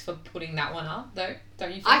Netflix for putting that one up, though? Don't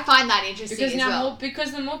you think? I find that interesting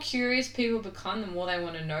because the more curious people become, the more they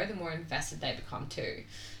want to know, the more invested they become, too.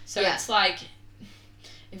 So it's like...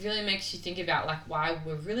 It really makes you think about, like, why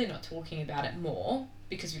we're really not talking about it more,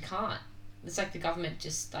 because we can't. It's like the government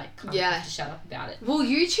just, like, can't have to shut up about it. Well,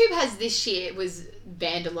 YouTube has this year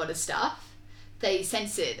banned a lot of stuff, they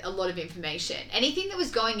censored a lot of information. Anything that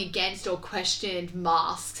was going against or questioned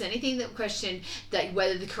masks, anything that questioned that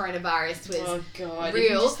whether the coronavirus was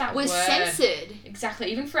real was censored.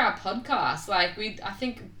 Exactly. Even for our podcast, like I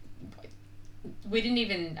think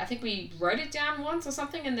we wrote it down once or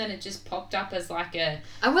something, and then it just popped up as like a.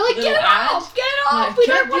 And we're like, get it off! Like, we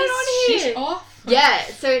don't want it on here. Shit off. Yeah,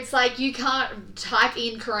 so it's like you can't type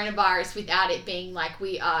in coronavirus without it being like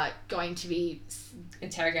we are going to be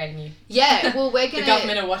interrogating you. Yeah, well, we're gonna the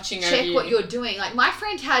government are watching check over you. what you're doing. Like my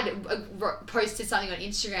friend had posted something on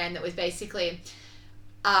Instagram that was basically,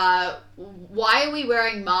 why are we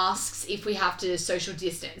wearing masks if we have to social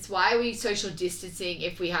distance? Why are we social distancing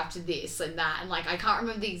if we have to this and that? And like I can't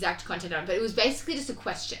remember the exact content of it, but it was basically just a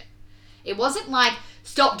question. It wasn't like,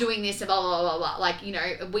 stop doing this and blah, blah, blah, blah. Like, you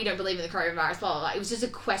know, we don't believe in the coronavirus, blah, blah, blah. It was just a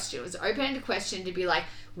question. It was an open-ended question to be like,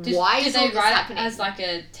 why is all this happening? Did they write it as like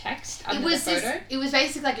a text under the photo? It was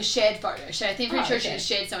basically like a shared photo. So I think I'm pretty sure she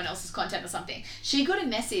shared someone else's content or something. She got a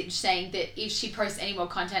message saying that if she posts any more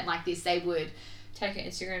content like this, they would... Take her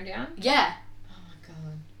Instagram down? Yeah. Oh my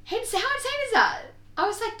god. Hence, how insane is that? I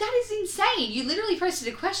was like, that is insane. You literally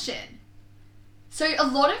posted a question. So a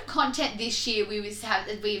lot of content this year we've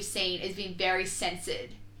seen has been very censored.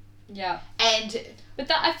 Yeah. But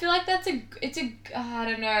that I feel like I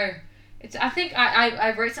don't know. I think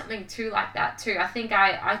I wrote something too like that too. I think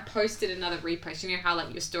I posted another repost. You know how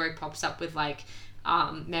like your story pops up with like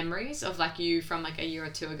memories of like you from like a year or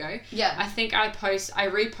two ago. Yeah. I think I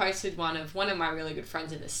reposted one of my really good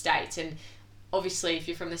friends in the States, and obviously if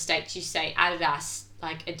you're from the States you say Adidas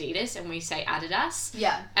like Adidas, and we say Adidas.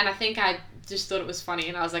 Yeah. And I think I just thought it was funny,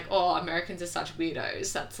 and I was like, oh, Americans are such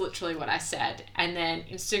weirdos. That's literally what I said. And then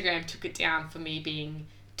Instagram took it down for me being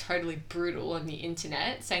totally brutal on the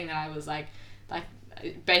internet, saying that I was like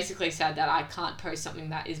basically said that I can't post something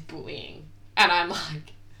that is bullying. And I'm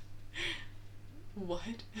like, what?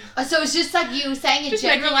 So it's just like you were saying a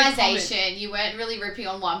generalization. You weren't really ripping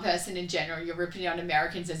on one person in general. You're ripping on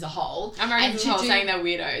Americans as a whole. Americans as a whole saying they're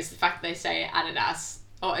weirdos. The fact that they say Adidas.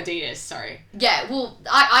 Or Adidas, sorry. Yeah, well,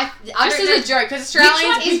 I just as a joke, because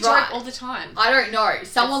Australians we joke all the time. I don't know.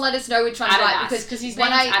 Someone let us know which one's Adidas, right. Because his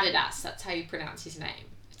name's Adidas. That's how you pronounce his name.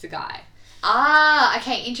 It's a guy. Ah,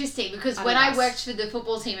 okay, interesting. Because Adidas. When I worked for the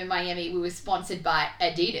football team in Miami, we were sponsored by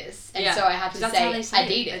Adidas. And so I had to say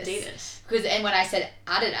Adidas. And when I said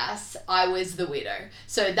Adidas, I was the weirdo.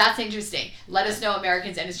 So that's interesting. Let us know,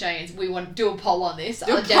 Americans and Australians. We want to do a poll on this. I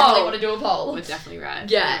definitely want to do a poll. We're definitely right.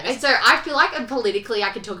 Yeah. And so I feel like politically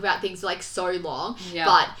I could talk about things for like so long. Yeah.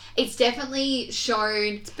 But it's definitely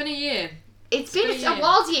shown... It's been a year. It's been a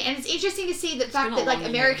wild year. And it's interesting to see the fact that like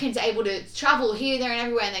Americans are able to travel here, there and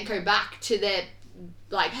everywhere and then go back to their...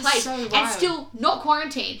 place and still not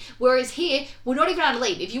quarantine, whereas here we're not even allowed to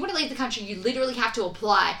leave. If you want to leave the country, you literally have to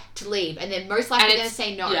apply to leave, and they're most likely going to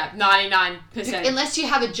say no. Yeah, 99%. Unless you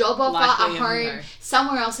have a job offer, a home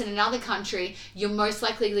somewhere else in another country, you're most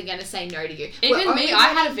likely going to say no to you. Even me, I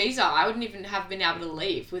had a visa. I wouldn't even have been able to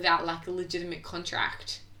leave without like a legitimate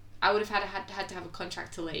contract. I would have had to have a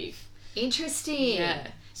contract to leave. Interesting. Yeah.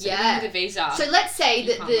 So with a visa. So let's say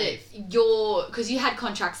that because you had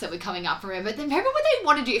contracts that were coming up, remember? Then remember what they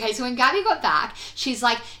want to do. Okay, so when Gabby got back, she's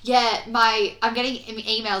like, yeah, I'm getting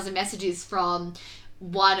emails and messages from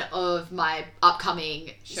one of my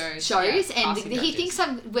upcoming shows and he thinks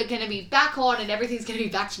we're going to be back on and everything's going to be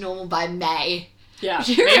back to normal by May. Yeah.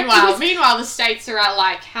 Meanwhile, the States are at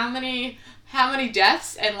like how many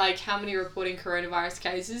deaths and like how many reporting coronavirus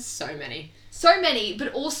cases? So many,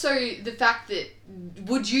 but also the fact that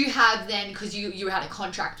would you have then, because you had a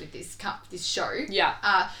contract with this show,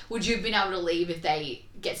 would you have been able to leave if they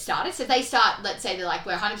get started? So if they start, let's say they're like,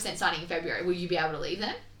 we're 100% starting in February, will you be able to leave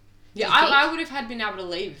then? Yeah, I would have been able to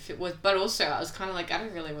leave if it was, but also I was kind of like, I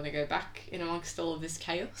don't really want to go back in amongst all of this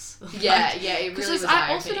chaos. Yeah, it really was. I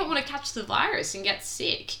also don't want to catch the virus and get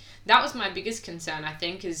sick. That was my biggest concern, I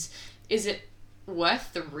think, is it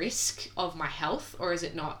worth the risk of my health or is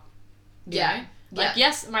it not? Yeah.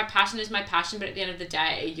 Yes, my passion is my passion, but at the end of the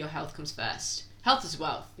day, your health comes first. Health is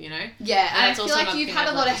wealth, you know? Yeah, and I feel like you've had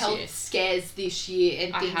a lot of health scares this year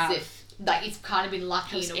and things that like it's kind of been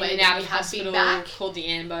lucky in a way that you have been back. Called the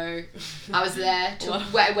Ambo. I was there.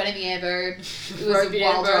 Went in the Ambo. It was a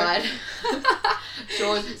wild ride.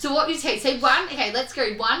 Sure. So what would you say? So let's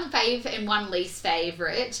go. One fave and one least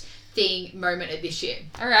favourite moment of this year.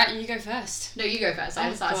 Alright, you go first. No, you go first. I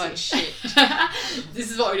just asked you. Shit. This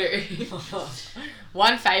is what we do.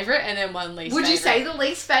 One favourite and then one least Would you say the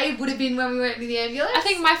least fave would have been when we went in the ambulance? I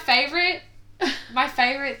think my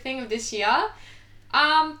favourite thing of this year,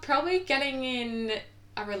 probably getting in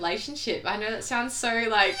a relationship. I know that sounds so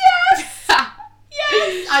like... Yes!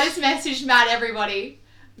 I just messaged Matt, everybody.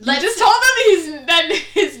 Let's just told them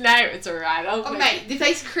his name. It's alright. Oh, mate, if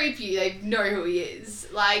they creep you, they know who he is.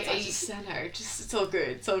 Like, it's all good.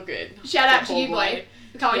 It's all good. Shout out to you, boy.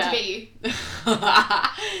 Can't wait to meet you.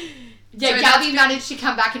 Yeah, so Gabby managed to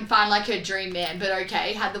come back and find like her dream man, but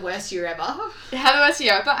okay, had the worst year ever. Had the worst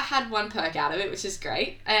year ever, but I had one perk out of it, which is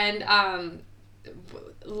great. And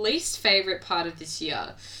least favourite part of this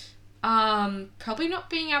year, probably not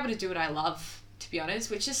being able to do what I love, to be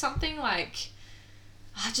honest, which is something like,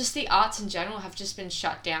 just the arts in general have just been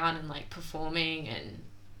shut down and like performing, and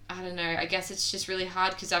I don't know, I guess it's just really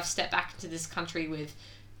hard because I've stepped back into this country with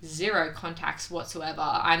zero contacts whatsoever.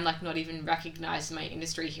 I'm like not even recognised in my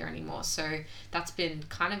industry here anymore, so that's been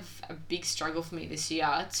kind of a big struggle for me this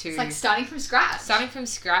year to... It's like starting from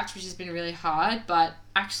scratch, which has been really hard, but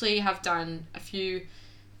actually have done a few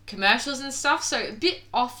commercials and stuff, so a bit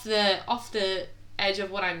off the edge of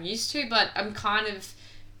what I'm used to, but I'm kind of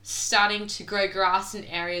starting to grow grass in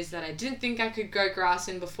areas that I didn't think I could grow grass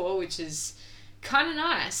in before, which is kind of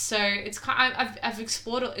nice. So it's I've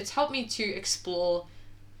explored, it's helped me to explore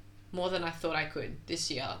more than I thought I could this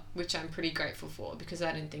year, which I'm pretty grateful for because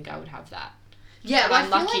I didn't think I would have that. Yeah, but I'm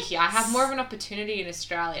lucky here. I have more of an opportunity in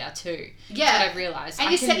Australia too. Yeah, that I've realised. And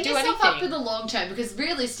you're setting yourself up for the long term because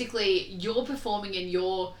realistically, you're performing in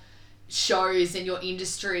your shows and your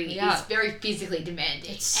industry is very physically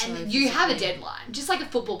demanding, and you have a deadline. Just like a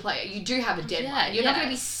football player, you do have a deadline. You're not going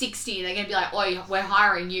to be 60 and they're going to be like, "Oh, we're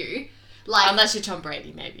hiring you." Like, unless you're Tom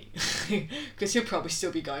Brady, maybe, because he'll probably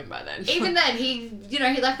still be going by then. Even then, he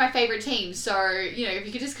left my favourite team, so if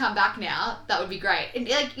you could just come back now, that would be great. And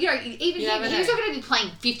even he's not going to be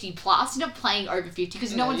playing 50 plus. He's not playing over 50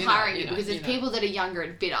 because no one's hiring you because there's people that are younger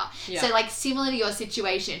and fitter. Yeah. So like similar to your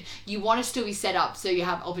situation, you want to still be set up so you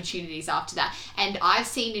have opportunities after that. And I've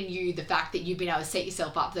seen in you the fact that you've been able to set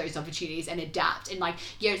yourself up for those opportunities and adapt. And like,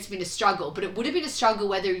 yeah, it's been a struggle, but it would have been a struggle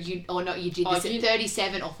whether you or not you did this at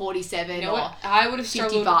 37 or 47. You know what? I would have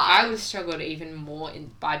struggled. I would have struggled even more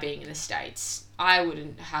by being in the States. I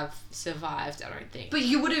wouldn't have survived, I don't think. But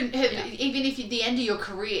you wouldn't have, even if at the end of your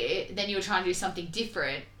career, then you were trying to do something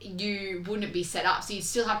different, you wouldn't be set up. So you'd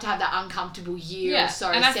still have to have that uncomfortable year or so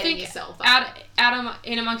and setting yourself up.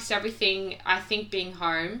 In amongst everything, I think being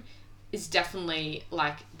home is definitely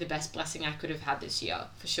like the best blessing I could have had this year,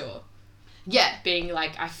 for sure. Yeah. Being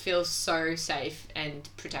like, I feel so safe and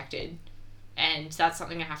protected. And that's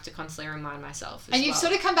something I have to constantly remind myself as And you've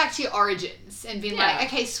sort of come back to your origins and been like,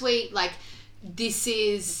 okay, sweet, like, this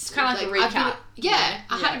is... It's kind of like a recap.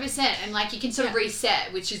 100%. And, like, you can sort of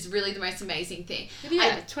reset, which is really the most amazing thing.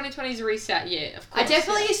 Yeah, 2020 is a reset, of course. I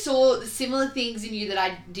definitely saw the similar things in you that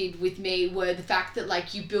I did with me were the fact that,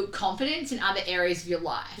 like, you built confidence in other areas of your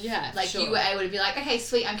life. Yeah, like, you were able to be like, okay,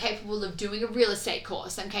 sweet, I'm capable of doing a real estate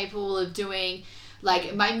course. I'm capable of doing...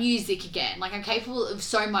 like my music again, like I'm capable of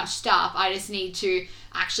so much stuff. I just need to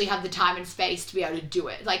actually have the time and space to be able to do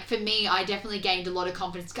it. Like for me, I definitely gained a lot of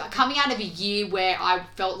confidence coming out of a year where I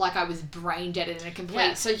felt like I was brain dead and a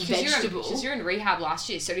complete vegetable. Because you're in rehab last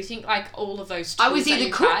year, so do you think like all of those I was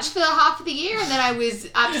either cooked for the half of the year and then I was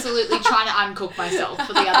absolutely trying to uncook myself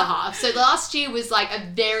for the other half. So last year was like a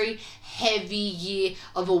very heavy year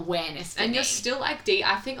of awareness for me. You're still like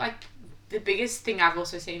I think like the biggest thing I've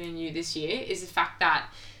also seen in you this year is the fact that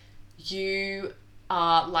you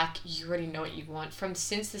are like, you already know what you want.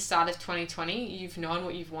 Since the start of 2020, you've known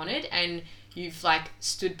what you've wanted and you've like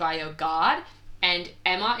stood by your guard. And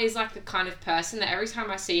Emma is like the kind of person that every time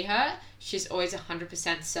I see her, she's always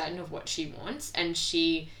 100% certain of what she wants and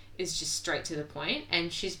she is just straight to the point. And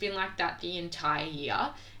she's been like that the entire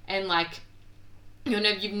year. And like, you're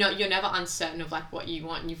never uncertain of like what you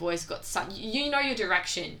want. And you've always got you know your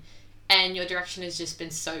direction. And your direction has just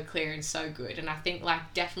been so clear and so good. And I think,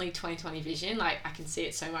 like, definitely 2020 vision, like, I can see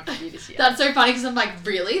it so much for you this year. That's so funny because I'm like,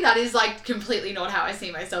 really? That is, like, completely not how I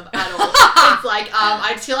see myself at all. It's like,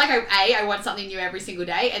 I feel like, I want something new every single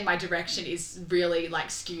day and my direction is really,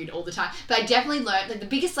 like, skewed all the time. But I definitely learned, like, the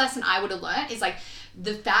biggest lesson I would have learned is, like,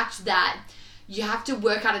 the fact that you have to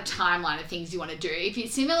work out a timeline of things you want to do. If you're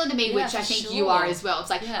similar to me, which I think you are as well, it's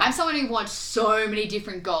like, I'm someone who wants so many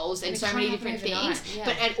different goals and so many different things,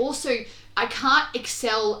 and also I can't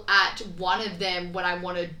excel at one of them when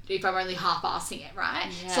if I'm only half-assing it, right?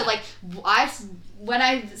 Yeah. So like, when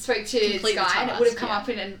I spoke to Sky, and it would have come up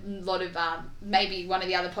in a lot of, maybe one of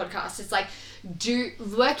the other podcasts, it's like,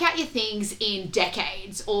 work out your things in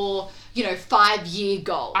decades or 5-year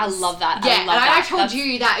goals. I love that. Yeah, I told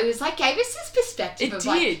you that it was like gave us this perspective of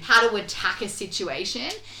like how to attack a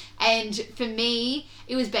situation, and for me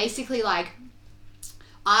it was basically like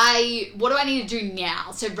what do I need to do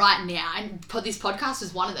now? So right now, and this podcast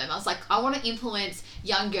was one of them. I was like, I want to influence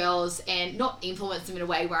young girls and not influence them in a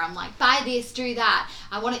way where I'm like, buy this, do that.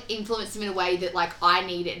 I want to influence them in a way that like I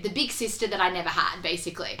needed. The big sister that I never had,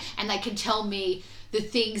 basically. And they can tell me the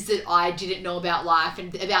things that I didn't know about life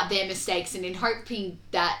and about their mistakes, and in hoping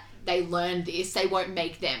that they learn this, they won't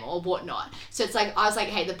make them or whatnot. So it's like, I was like,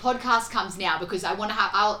 hey, the podcast comes now because I want to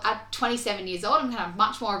have, at 27 years old, I'm going to have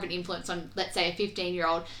much more of an influence on, let's say, a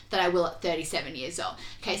 15-year-old than I will at 37 years old.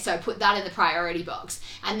 Okay, so I put that in the priority box.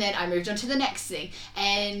 And then I moved on to the next thing.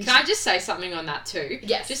 And can I just say something on that too?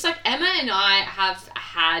 Yes. Just like Emma and I have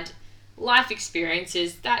had life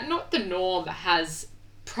experiences that not the norm has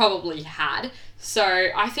probably had. So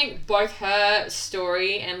I think both her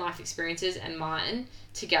story and life experiences and mine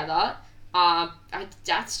together,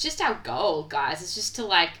 that's just our goal, guys. It's just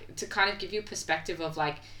to kind of give you a perspective of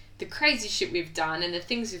like the crazy shit we've done and the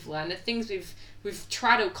things we've learned, the things we've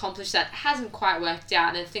tried to accomplish that hasn't quite worked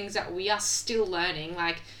out, and the things that we are still learning.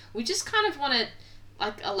 Like, we just kind of want to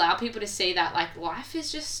like allow people to see that like life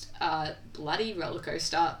is just a bloody roller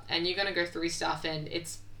coaster, and you're gonna go through stuff, and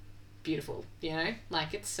it's beautiful, you know,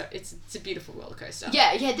 like it's a beautiful roller coaster.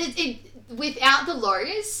 Yeah. Without the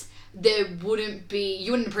lows, you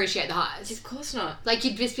wouldn't appreciate the highs. Of course not. Like,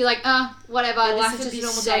 you'd just be like, whatever, Life this is would just a be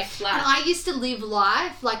normal so day. flat. And I used to live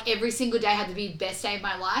life, like, every single day had to be the best day of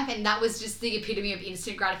my life, and that was just the epitome of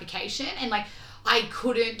instant gratification, and, like, I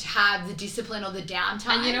couldn't have the discipline or the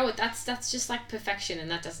downtime. And you know what, that's just, like, perfection, and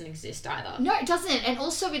that doesn't exist either. No, it doesn't. And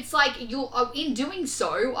also, it's like, in doing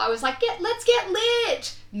so, I was like, let's get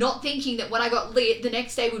lit! Not thinking that when I got lit, the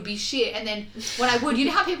next day would be shit. And then when I would, you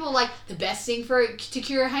know how people are like, the best thing to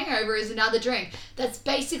cure a hangover is another drink. That's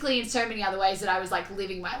basically in so many other ways that I was like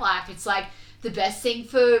living my life. It's like the best thing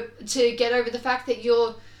to get over the fact that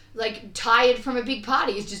you're like tired from a big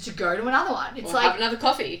party is just to go to another one. It's or like have another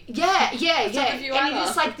coffee. Yeah. That's not And it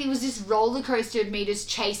just like, there was this roller coaster of me just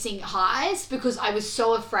chasing highs because I was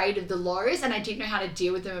so afraid of the lows and I didn't know how to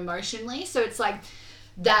deal with them emotionally. So it's like,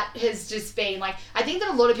 that has just been like, I think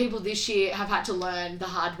that a lot of people this year have had to learn the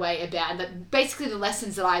hard way about that. Basically the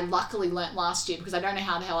lessons that I luckily learnt last year, because I don't know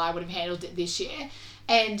how the hell I would have handled it this year.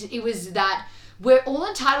 And it was that we're all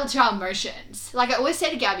entitled to our emotions. Like, I always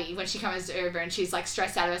say to Gabby when she comes over and she's like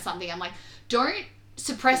stressed out about something, I'm like, don't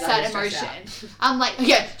suppress that emotion. I'm like,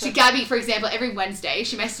 so Gabby, for example, every Wednesday,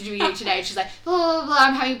 she messaged me today, she's like, blah, blah, blah,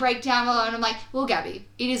 I'm having a breakdown, blah, blah, and I'm like, well, Gabby,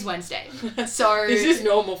 it is Wednesday. So this is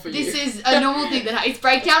normal for you. This is a normal thing it's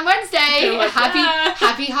Breakdown Wednesday. Like,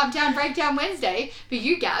 happy Hump Down Breakdown Wednesday for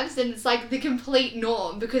you, Gabs, and it's like the complete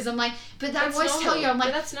norm, because I'm like, but I always tell you, I'm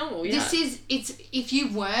like, that's normal, yeah. If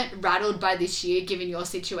you weren't rattled by this year, given your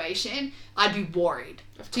situation, I'd be worried.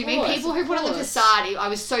 Do you mean people who put on the facade? I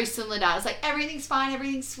was so similar to that. I was like, everything's fine,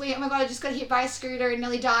 everything's sweet. Oh my God, I just got hit by a scooter and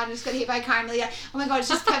nearly died. I just got hit by a car and nearly died. Oh my God, it's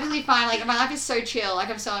just perfectly fine. Like, my life is so chill. Like,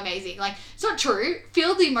 I'm so amazing. Like, it's not true.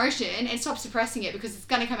 Feel the emotion and stop suppressing it, because it's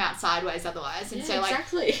going to come out sideways otherwise. And so, like,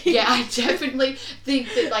 exactly. Yeah, I definitely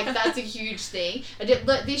think that, like, that's a huge thing.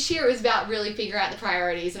 This year it was about really figuring out the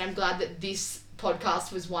priorities, and I'm glad that this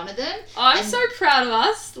podcast was one of them. I'm so proud of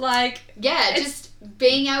us. Like, just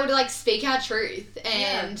being able to like speak our truth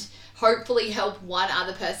and hopefully help one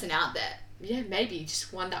other person out there. Yeah, maybe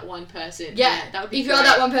just that one person. Yeah, that would be if great. you're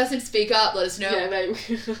that one person, speak up. Let us know. Yeah, maybe.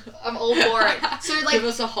 I'm all for it. So like, give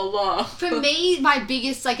us a holla. For me, my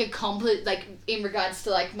biggest like accomplishment, like in regards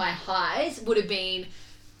to like my highs, would have been.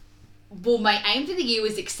 Well, my aim for the year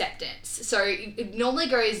was acceptance. So it normally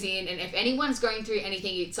goes in, and if anyone's going through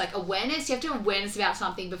anything, it's like awareness. You have to have awareness about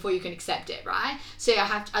something before you can accept it, right? So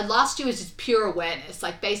last year was just pure awareness.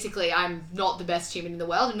 Like, basically, I'm not the best human in the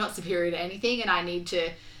world. I'm not superior to anything, and I need to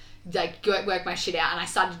like work my shit out. And I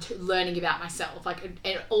started learning about myself, like,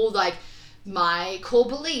 and all like my core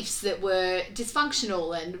beliefs that were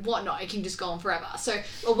dysfunctional and whatnot. It can just go on forever. So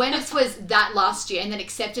awareness was that last year, and then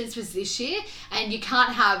acceptance was this year, and you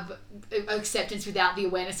can't have acceptance without the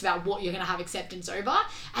awareness about what you're going to have acceptance over.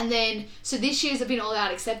 And then, so this year's been all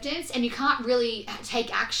about acceptance, and you can't really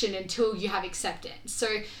take action until you have acceptance. So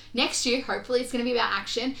next year, hopefully it's going to be about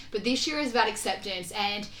action, but this year is about acceptance,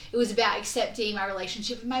 and it was about accepting my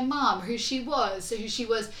relationship with my mom, who she was,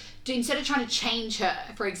 instead of trying to change her,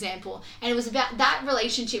 for example. And it was about that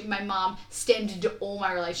relationship with my mom stemmed into all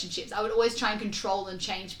my relationships. I would always try and control and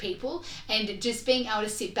change people, and just being able to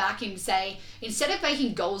sit back and say, instead of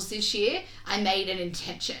making goals this year, I made an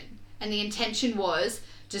intention. And the intention was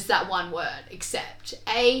just that one word, accept.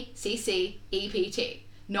 ACCEPT.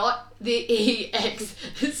 not the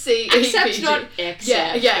EXCEPG. Except not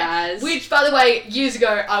XF, guys. Which, by the way, years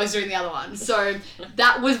ago, I was doing the other one. So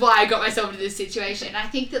that was why I got myself into this situation. And I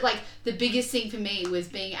think that, like, the biggest thing for me was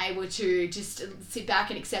being able to just sit back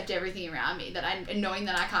and accept everything around me, and knowing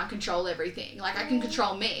that I can't control everything. Like, I can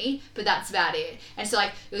control me, but that's about it. And so,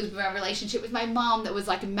 like, it was my relationship with my mum that was,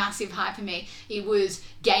 like, a massive high for me. It was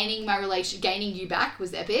gaining you back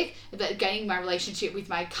was epic, but gaining my relationship with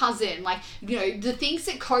my cousin, like, you know, the things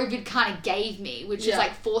that COVID kind of gave me, which is,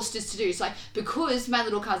 like, forced us to do. So, like, because my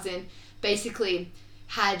little cousin basically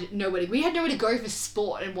had nowhere to go for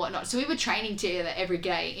sport and whatnot, so we were training together every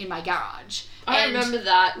day in my garage. I remember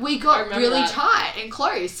that. We got really tight and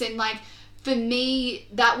close, and, like, for me,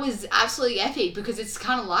 that was absolutely epic because it's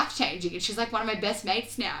kind of life-changing. And she's, like, one of my best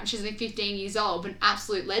mates now. And she's only 15 years old, but an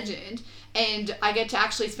absolute legend. And I get to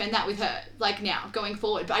actually spend that with her, like, now, going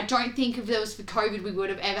forward. But I don't think if it was for COVID, we would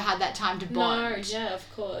have ever had that time to bond. No, yeah,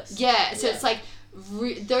 of course. Yeah, so it's, like,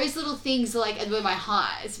 those little things, like, were my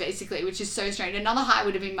highs, basically, which is so strange. Another high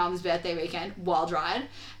would have been Mum's birthday weekend, wild ride.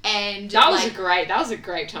 And that was a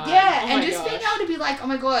great time. Yeah, and just being able to be like, oh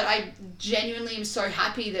my God, I genuinely am so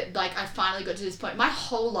happy that, like, I finally got to this point. My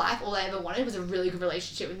whole life, all I ever wanted was a really good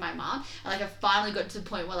relationship with my mum. And, like, I finally got to the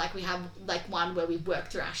point where, like, we have, like, one where we work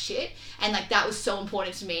through our shit. And, like, that was so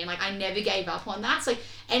important to me. And, like, I never gave up on that. So, like,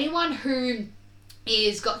 anyone who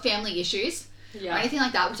is got family issues, or anything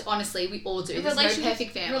like that, which honestly we all do. There's no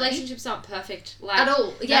perfect family. Relationships aren't perfect. Like, at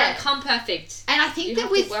all. Yeah. They don't come perfect. And I think that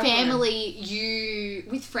with family,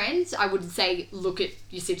 with friends, I would say look at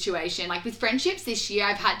your situation. Like, with friendships this year,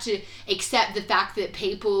 I've had to accept the fact that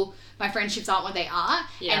my friendships aren't what they are.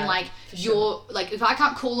 Yeah, and, like, like, if I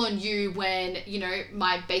can't call on you when, you know,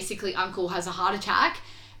 my basically uncle has a heart attack,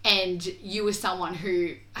 and you are someone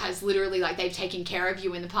who has literally, like, they've taken care of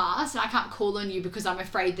you in the past, and I can't call on you because I'm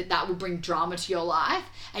afraid that will bring drama to your life,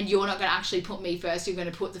 and you're not going to actually put me first. You're going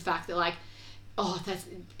to put the fact that, like, oh, that's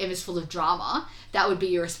Emma's full of drama. That would be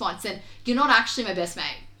your response. And you're not actually my best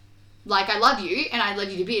mate. Like, I love you and I love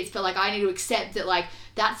you to bits, but, like, I need to accept that, like,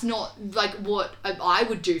 that's not, like, what I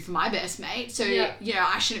would do for my best mate. So, you know,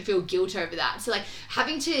 I shouldn't feel guilt over that. So, like,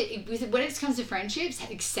 having to, when it comes to friendships,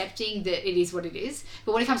 accepting that it is what it is.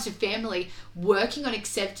 But when it comes to family, working on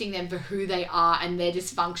accepting them for who they are and their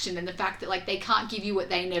dysfunction and the fact that, like, they can't give you what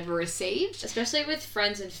they never received. Especially with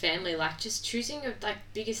friends and family, like, just choosing, like,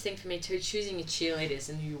 biggest thing for me too, choosing your cheerleaders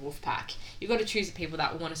and your wolf pack. You've got to choose the people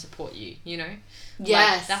that want to support you, you know?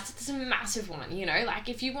 Yes. Like, that's a massive one, you know? Like,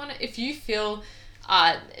 if you feel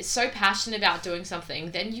so passionate about doing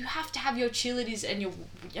something, then you have to have your cheerleaders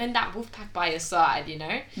and that wolf pack by your side, you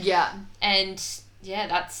know? Yeah. And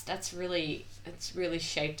yeah, it's really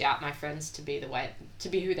shaped out my friends to be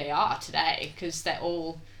who they are today, because they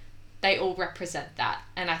all represent that.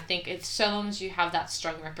 And I think it's so long as you have that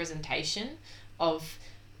strong representation of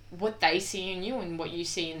what they see in you and what you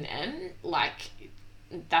see in them, like,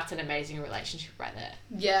 that's an amazing relationship right there.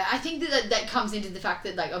 Yeah, I think that comes into the fact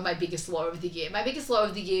that, like, my biggest low of the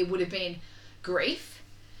year would have been grief.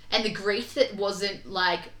 And the grief that wasn't,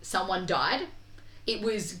 like, someone died. It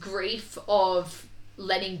was grief of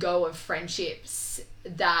letting go of friendships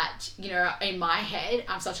that, you know, in my head,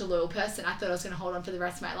 I'm such a loyal person, I thought I was going to hold on for the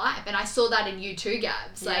rest of my life. And I saw that in you too,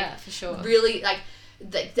 Gabs. Like, yeah, for sure. Really, like,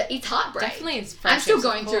 it's heartbreak. Definitely, it's I'm still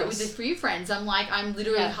going through it with this for you friends. I'm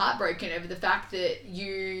literally heartbroken over the fact that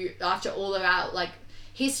you, after all of our, like,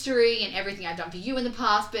 history and everything I've done for you in the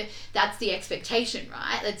past, but that's the expectation,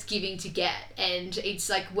 right? That's giving to get, and it's,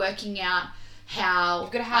 like, working out how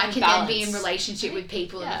I can then be in relationship with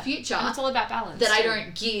people in the future. And it's all about balance. That I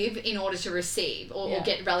don't give in order to receive or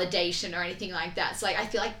get validation or anything like that. So, like, I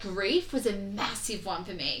feel like grief was a massive one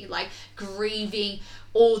for me. Like, grieving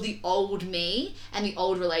all the old me and the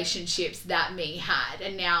old relationships that me had.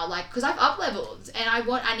 And now, like, because I've up-leveled and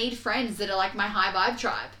I need friends that are, like, my high vibe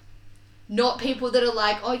tribe. Not people that are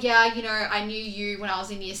like, oh yeah, you know, I knew you when I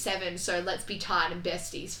was in year 7, so let's be tight and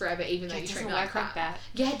besties forever, even though you treat me like crap. That.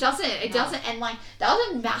 Yeah, it doesn't. It doesn't. And, like, that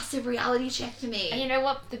was a massive reality check for me. And you know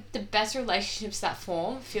what? The best relationships that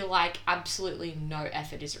form feel like absolutely no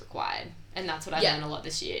effort is required. And that's what I've learned a lot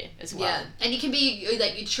this year as well. Yeah, and you can be,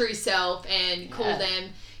 like, your true self and call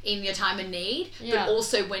them in your time of need, but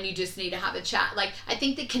also when you just need to have a chat. Like, I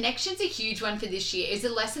think the connection's a huge one for this year. It's a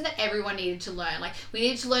lesson that everyone needed to learn. Like, we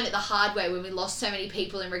needed to learn it the hard way when we lost so many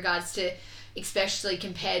people in regards to, especially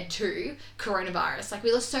compared to coronavirus. Like,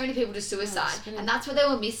 we lost so many people to suicide, and that's what they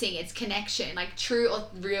were missing. It's connection, like, true or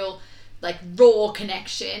real, like, raw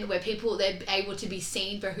connection where they're able to be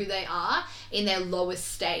seen for who they are in their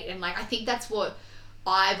lowest state. And, like, I think that's what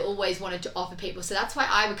I've always wanted to offer people. So that's why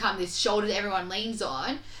I become this shoulder that everyone leans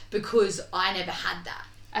on, because I never had that.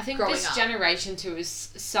 I think this generation too is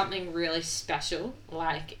something really special.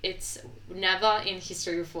 Like, it's never in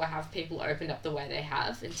history before have people opened up the way they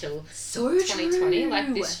have until 2020.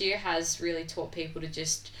 Like, this year has really taught people to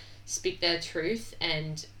just speak their truth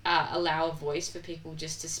and allow a voice for people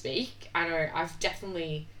just to speak. I know I've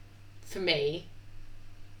definitely, for me,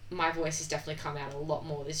 my voice has definitely come out a lot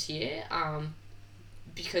more this year,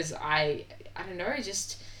 because I don't know,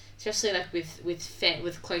 just especially like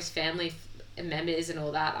with close family members and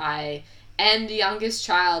all that. I am the youngest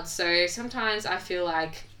child, so sometimes I feel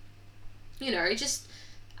like, you know, just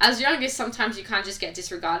as youngest, sometimes you can't just get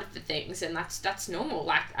disregarded for things, and that's normal.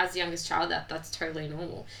 Like, as the youngest child, that's totally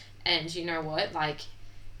normal. And you know what, like,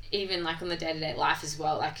 even like on the day-to-day life as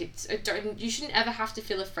well, like, you shouldn't ever have to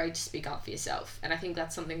feel afraid to speak up for yourself. And I think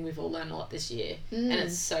that's something we've all learned a lot this year, and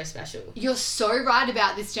it's so special. You're so right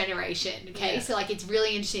about this generation, okay? So like, it's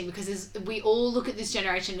really interesting because we all look at this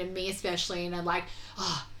generation, and me especially, and I'm like,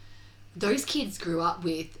 oh, those kids grew up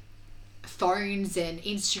with phones and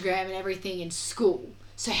Instagram and everything in school.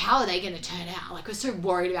 So how are they going to turn out? Like, we're so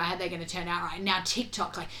worried about how they're going to turn out right now.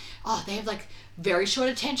 TikTok, like, oh, they have like very short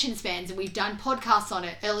attention spans, and we've done podcasts on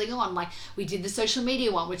it early on. Like, we did the social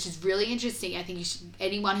media one, which is really interesting. I think you should,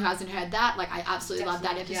 anyone who hasn't heard that, like, I absolutely love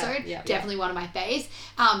that episode. Definitely one of my faves,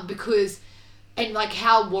 because, and like,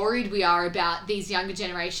 how worried we are about these younger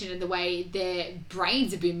generation and the way their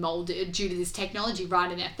brains have been molded due to this technology right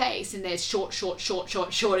in their face, and their short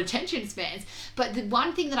attention spans. But the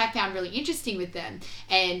one thing that I found really interesting with them,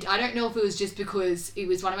 and I don't know if it was just because it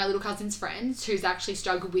was one of my little cousin's friends who's actually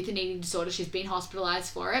struggled with an eating disorder. She's been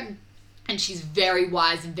hospitalized for it, and she's very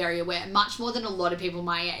wise and very aware, much more than a lot of people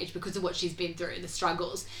my age, because of what she's been through, the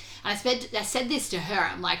struggles. And I said this to her.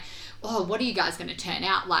 I'm like, oh, what are you guys going to turn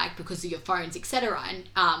out like because of your phones, etc.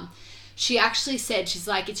 And she actually said, she's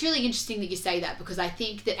like, it's really interesting that you say that, because I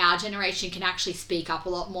think that our generation can actually speak up a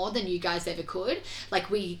lot more than you guys ever could. Like,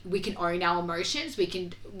 we can own our emotions,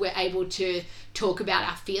 we're able to talk about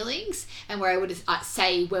our feelings, and we're able to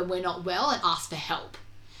say when we're not well and ask for help.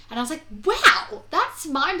 And I was like, wow, that's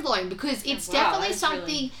mind-blowing, because it's definitely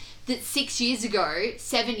something that 7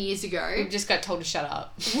 years ago, we just got told to shut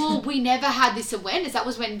up. Well, we never had this awareness. That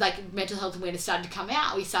was when like mental health awareness started to come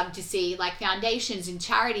out. We started to see like foundations and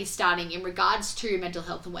charities starting in regards to mental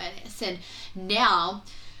health awareness. And now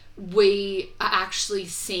we are actually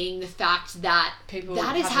seeing the fact that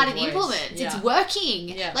that has had an implement. Yeah. It's working.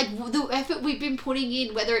 Yeah. Like, the effort we've been putting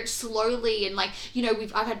in, whether it's slowly, and like, you know,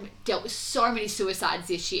 I've dealt with so many suicides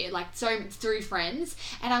this year, like, so through friends,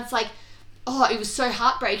 and I was like, oh, it was so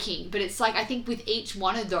heartbreaking. But it's like, I think with each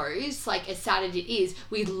one of those, like, as sad as it is,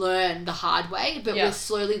 we learn the hard way, but we're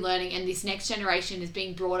slowly learning, and this next generation is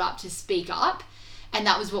being brought up to speak up, and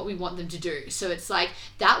that was what we want them to do. So it's like,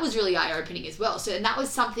 that was really eye-opening as well. So, and that was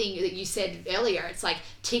something that you said earlier. It's like,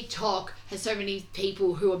 TikTok has so many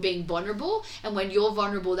people who are being vulnerable, and when you're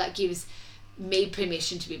vulnerable, that gives me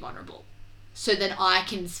permission to be vulnerable. So then I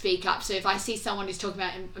can speak up. So if I see someone who's talking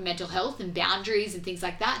about mental health and boundaries and things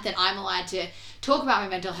like that, then I'm allowed to talk about my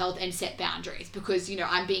mental health and set boundaries, because, you know,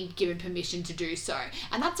 I'm being given permission to do so.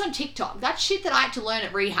 And that's on TikTok. That's shit that I had to learn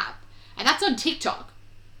at rehab. And that's on TikTok.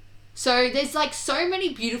 So there's like so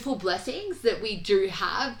many beautiful blessings that we do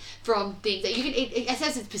have from things that you can, it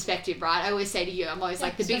says it's perspective, right? I always say to you, I'm always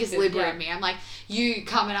like the biggest Libra in me. I'm like, you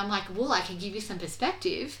come and I'm like, well, I can give you some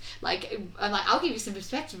perspective. Like, I'm like, I'll give you some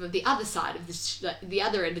perspective of the other side of this, the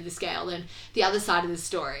other end of the scale, and the other side of the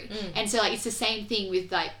story. And so like, it's the same thing with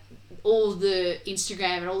like all the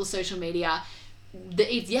Instagram and all the social media.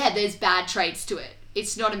 There's bad traits to it.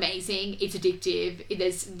 It's not amazing. It's addictive.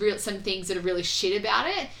 There's some things that are really shit about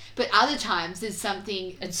it, but other times there's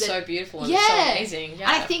something. It's so beautiful and it's so amazing. Yeah,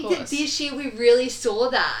 and I think that this year we really saw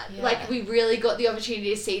that. Yeah. Like, we really got the opportunity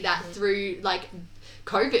to see that through like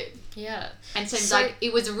COVID. Yeah. And so like,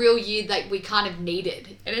 it was a real year that we kind of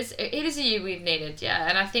needed. It is a year we've needed. Yeah.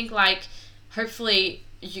 And I think like, hopefully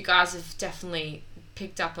you guys have definitely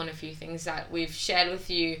picked up on a few things that we've shared with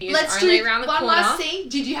you. Let's do around the one corner. Last thing.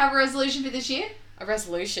 Did you have a resolution for this year? A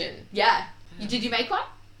resolution? Yeah. Did you make one?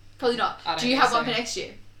 Probably not. Do you have one for next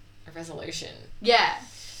year? A resolution? Yeah.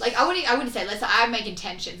 Like, I wouldn't say, I make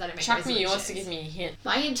intentions. I don't make resolutions. Chuck me yours to give me a hint.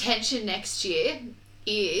 My intention next year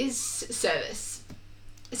is service.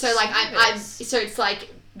 So like, so it's like,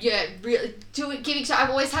 yeah, really giving. So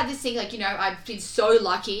I've always had this thing, like, you know, I've been so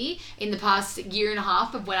lucky in the past year and a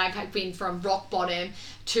half of when I've been from rock bottom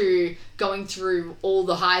to going through all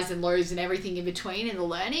the highs and lows and everything in between and the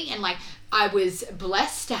learning. And like, I was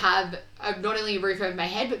blessed to have not only a roof over my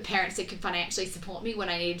head, but parents that could financially support me when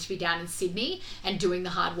I needed to be down in Sydney and doing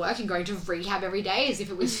the hard work and going to rehab every day as if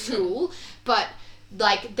it was school. But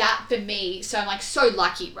like that for me, so I'm like so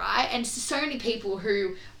lucky, right? And so many people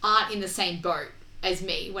who aren't in the same boat as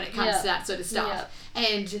me when it comes to that sort of stuff.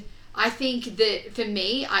 And I think that for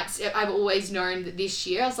me, I've always known that this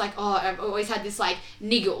year, I was like, I've always had this like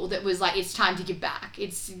niggle that was like, it's time to give back.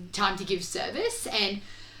 It's time to give service. And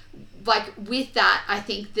like with that, I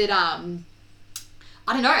think that,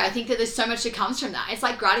 I don't know, I think that there's so much that comes from that. It's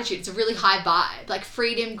like gratitude. It's a really high vibe. Like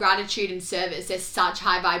freedom, gratitude, and service. There's such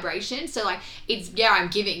high vibration. So like, I'm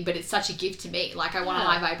giving, but it's such a gift to me. Like I want a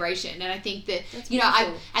high vibration. And I think that, that's you know,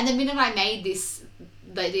 beautiful. and the minute I made this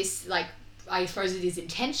like, I suppose it is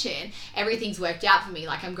intention, everything's worked out for me.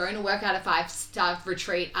 Like I'm going to work out a 5-star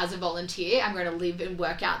retreat as a volunteer. I'm going to live and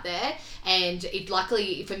work out there. And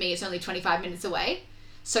luckily for me, it's only 25 minutes away.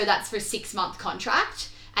 So that's for a 6-month contract.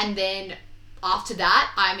 And then after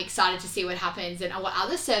that, I'm excited to see what happens and what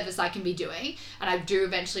other service I can be doing. And I do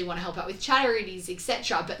eventually want to help out with charities,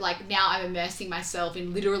 etc. But like now I'm immersing myself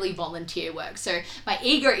in literally volunteer work. So my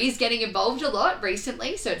ego is getting involved a lot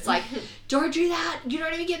recently. So it's like, don't do that. You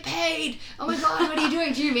don't even get paid. Oh my God, what are you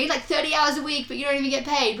doing? Do you mean like 30 hours a week, but you don't even get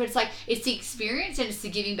paid? But it's like, it's the experience and it's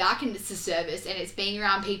the giving back and it's the service and it's being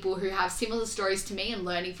around people who have similar stories to me and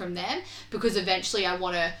learning from them, because eventually I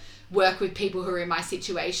want to work with people who are in my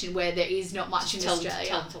situation where there is not much in Australia.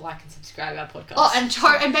 Tell them to like and subscribe our podcast.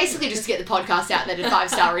 Oh, and basically just get the podcast out there to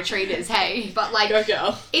 5-star retreaters, hey. But like, go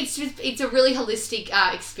girl. It's a really holistic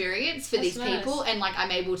experience for these nice. people, and like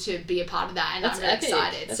I'm able to be a part of that, and That's I'm really epic.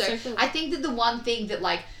 excited. That's So cool. I think that the one thing that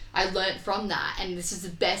like I learnt from that, and this is the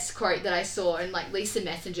best quote that I saw, and like Lisa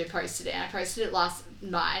Messenger posted it, and I posted it last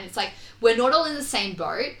night, and it's like, we're not all in the same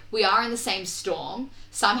boat, we are in the same storm.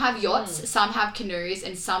 Some have yachts, some have canoes,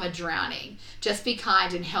 and some are drowning. Just be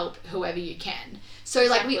kind and help whoever you can. So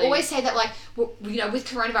like we always say that, like, you know, with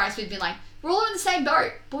coronavirus we've been like, we're all in the same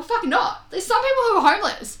boat, but we're fucking not. There's some people who are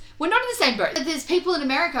homeless. We're not in the same boat. There's people in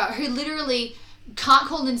America who literally can't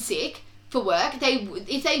call in sick for work.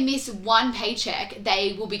 If they miss one paycheck,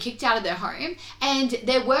 they will be kicked out of their home, and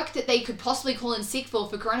their work that they could possibly call in sick for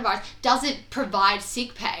coronavirus doesn't provide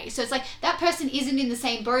sick pay. So it's like that person isn't in the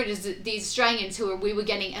same boat as the Australians we were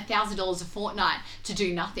getting $1,000 a fortnight to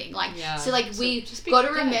do nothing. Like, so like we got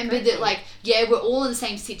to remember that like, we're all in the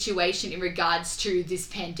same situation in regards to this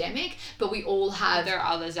pandemic, but we all have, there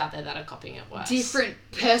are others out there that are coping it worse. Different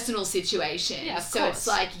personal situations. Yeah, of so course. it's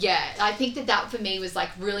like, I think that for me was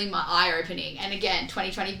like really my eye opening. And again,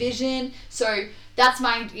 2020 vision. So that's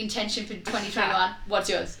my intention for 2021.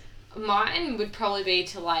 What's yours? Mine would probably be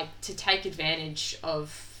to take advantage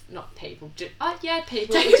of not people. People.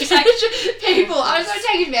 Take advantage of people. I'm going to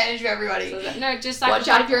take advantage of everybody. No, just like watch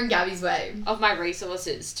out if you're in Gabby's way. Of my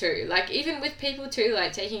resources too. Like even with people too,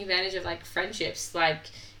 like taking advantage of like friendships,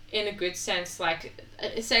 like in a good sense, like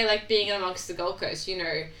say like being amongst the Gold Coast, you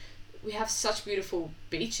know, we have such beautiful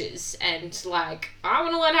beaches, and like I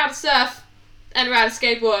want to learn how to surf and ride a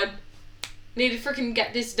skateboard. Need to freaking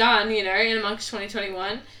get this done, you know, in amongst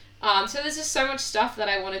 2021. So there's just so much stuff that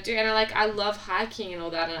I want to do, and I love hiking and all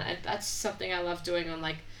that, and that's something I love doing on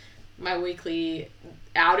like my weekly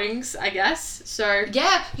outings, I guess. So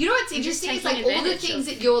yeah, you know what's interesting is like all the advantage things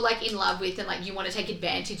that you're like in love with and like you want to take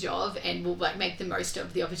advantage of and will like make the most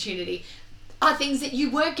of the opportunity are things that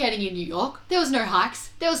you weren't getting in New York. There was no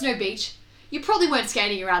hikes, there was no beach. You probably weren't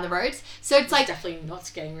skating around the roads. So it's like definitely not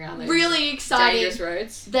skating around those really exciting dangerous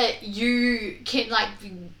roads that you can like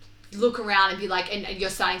look around and be like, and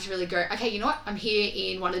you're starting to really go, okay, you know what? I'm here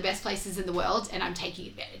in one of the best places in the world and I'm taking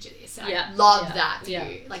advantage of this. And I love that for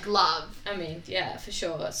you. Like love. I mean, yeah, for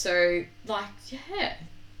sure. So like,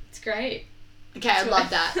 it's great. Okay, I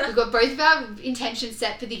love that. We've got both of our intentions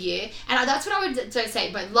set for the year. And that's what I would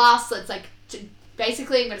say. But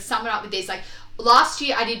basically I'm going to sum it up with this. Like, last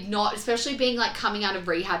year I did not, especially being like coming out of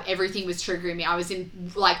rehab, everything was triggering me. I was in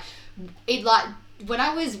when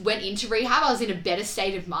I went into rehab, I was in a better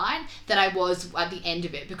state of mind than I was at the end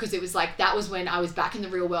of it, because it was like, that was when I was back in the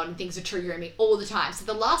real world and things were triggering me all the time. So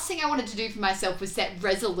the last thing I wanted to do for myself was set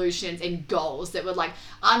resolutions and goals that were like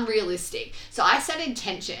unrealistic. So I set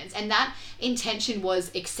intentions, and that intention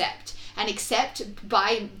was accept. And accept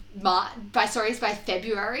by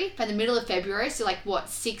February, by the middle of February, so like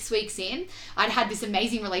 6 weeks in, I'd had this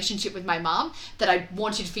amazing relationship with my mum that I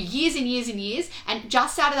wanted for years and years and years, and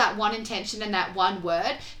just out of that one intention and that one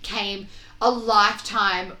word came a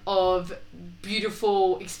lifetime of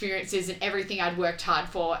beautiful experiences and everything I'd worked hard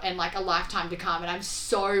for, and like a lifetime to come, and I'm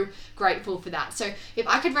so grateful for that. So if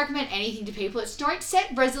I could recommend anything to people, it's don't set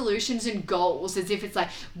resolutions and goals as if it's like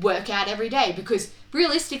work out every day, because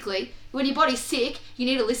realistically when your body's sick you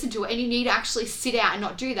need to listen to it and you need to actually sit out and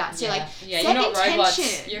not do that. So set you're not intentions.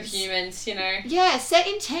 Robots, you're humans, you know. Set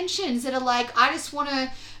intentions that are like, I just want to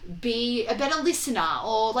be a better listener,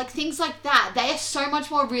 or like things like that. They are so much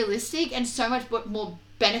more realistic and so much more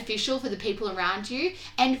beneficial for the people around you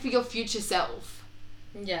and for your future self.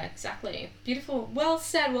 Yeah, exactly. Beautiful. Well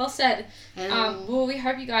said. Well, we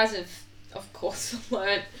hope you guys have, of course,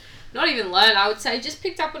 learned, I would say, just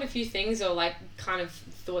picked up on a few things, or like kind of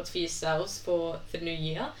thoughts for yourselves for the new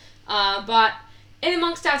year. But in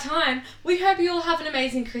amongst our time, we hope you all have an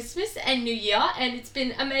amazing Christmas and New Year, and it's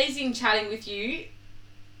been amazing chatting with you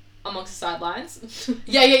amongst the sidelines.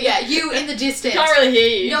 Yeah. You in the distance. Can't really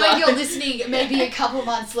hear you. Knowing you're listening maybe a couple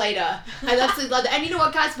months later. I absolutely love that. And you know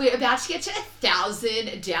what, guys? We're about to get to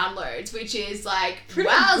 1,000 downloads, which is like, pretty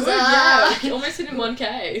wowza. Good, yeah. Almost hitting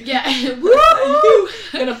 1K. Yeah. Woo!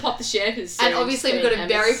 Gonna pop the champers soon. And obviously we've got a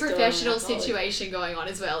very professional situation going on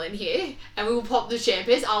as well in here. And we will pop the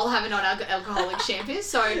champers. I'll have a non-alcoholic champers.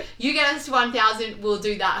 So you get us to 1,000, we'll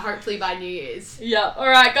do that hopefully by New Year's. Yeah.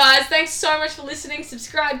 Alright, guys. Thanks so much for listening.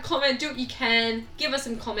 Subscribe, comment, do what you can. Give us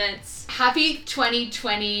some comments. Happy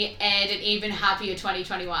 2020 and an even happier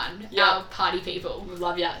 2021. Yep. Our party people. We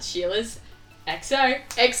love ya. Sheila's XO.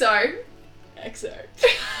 XO. XO.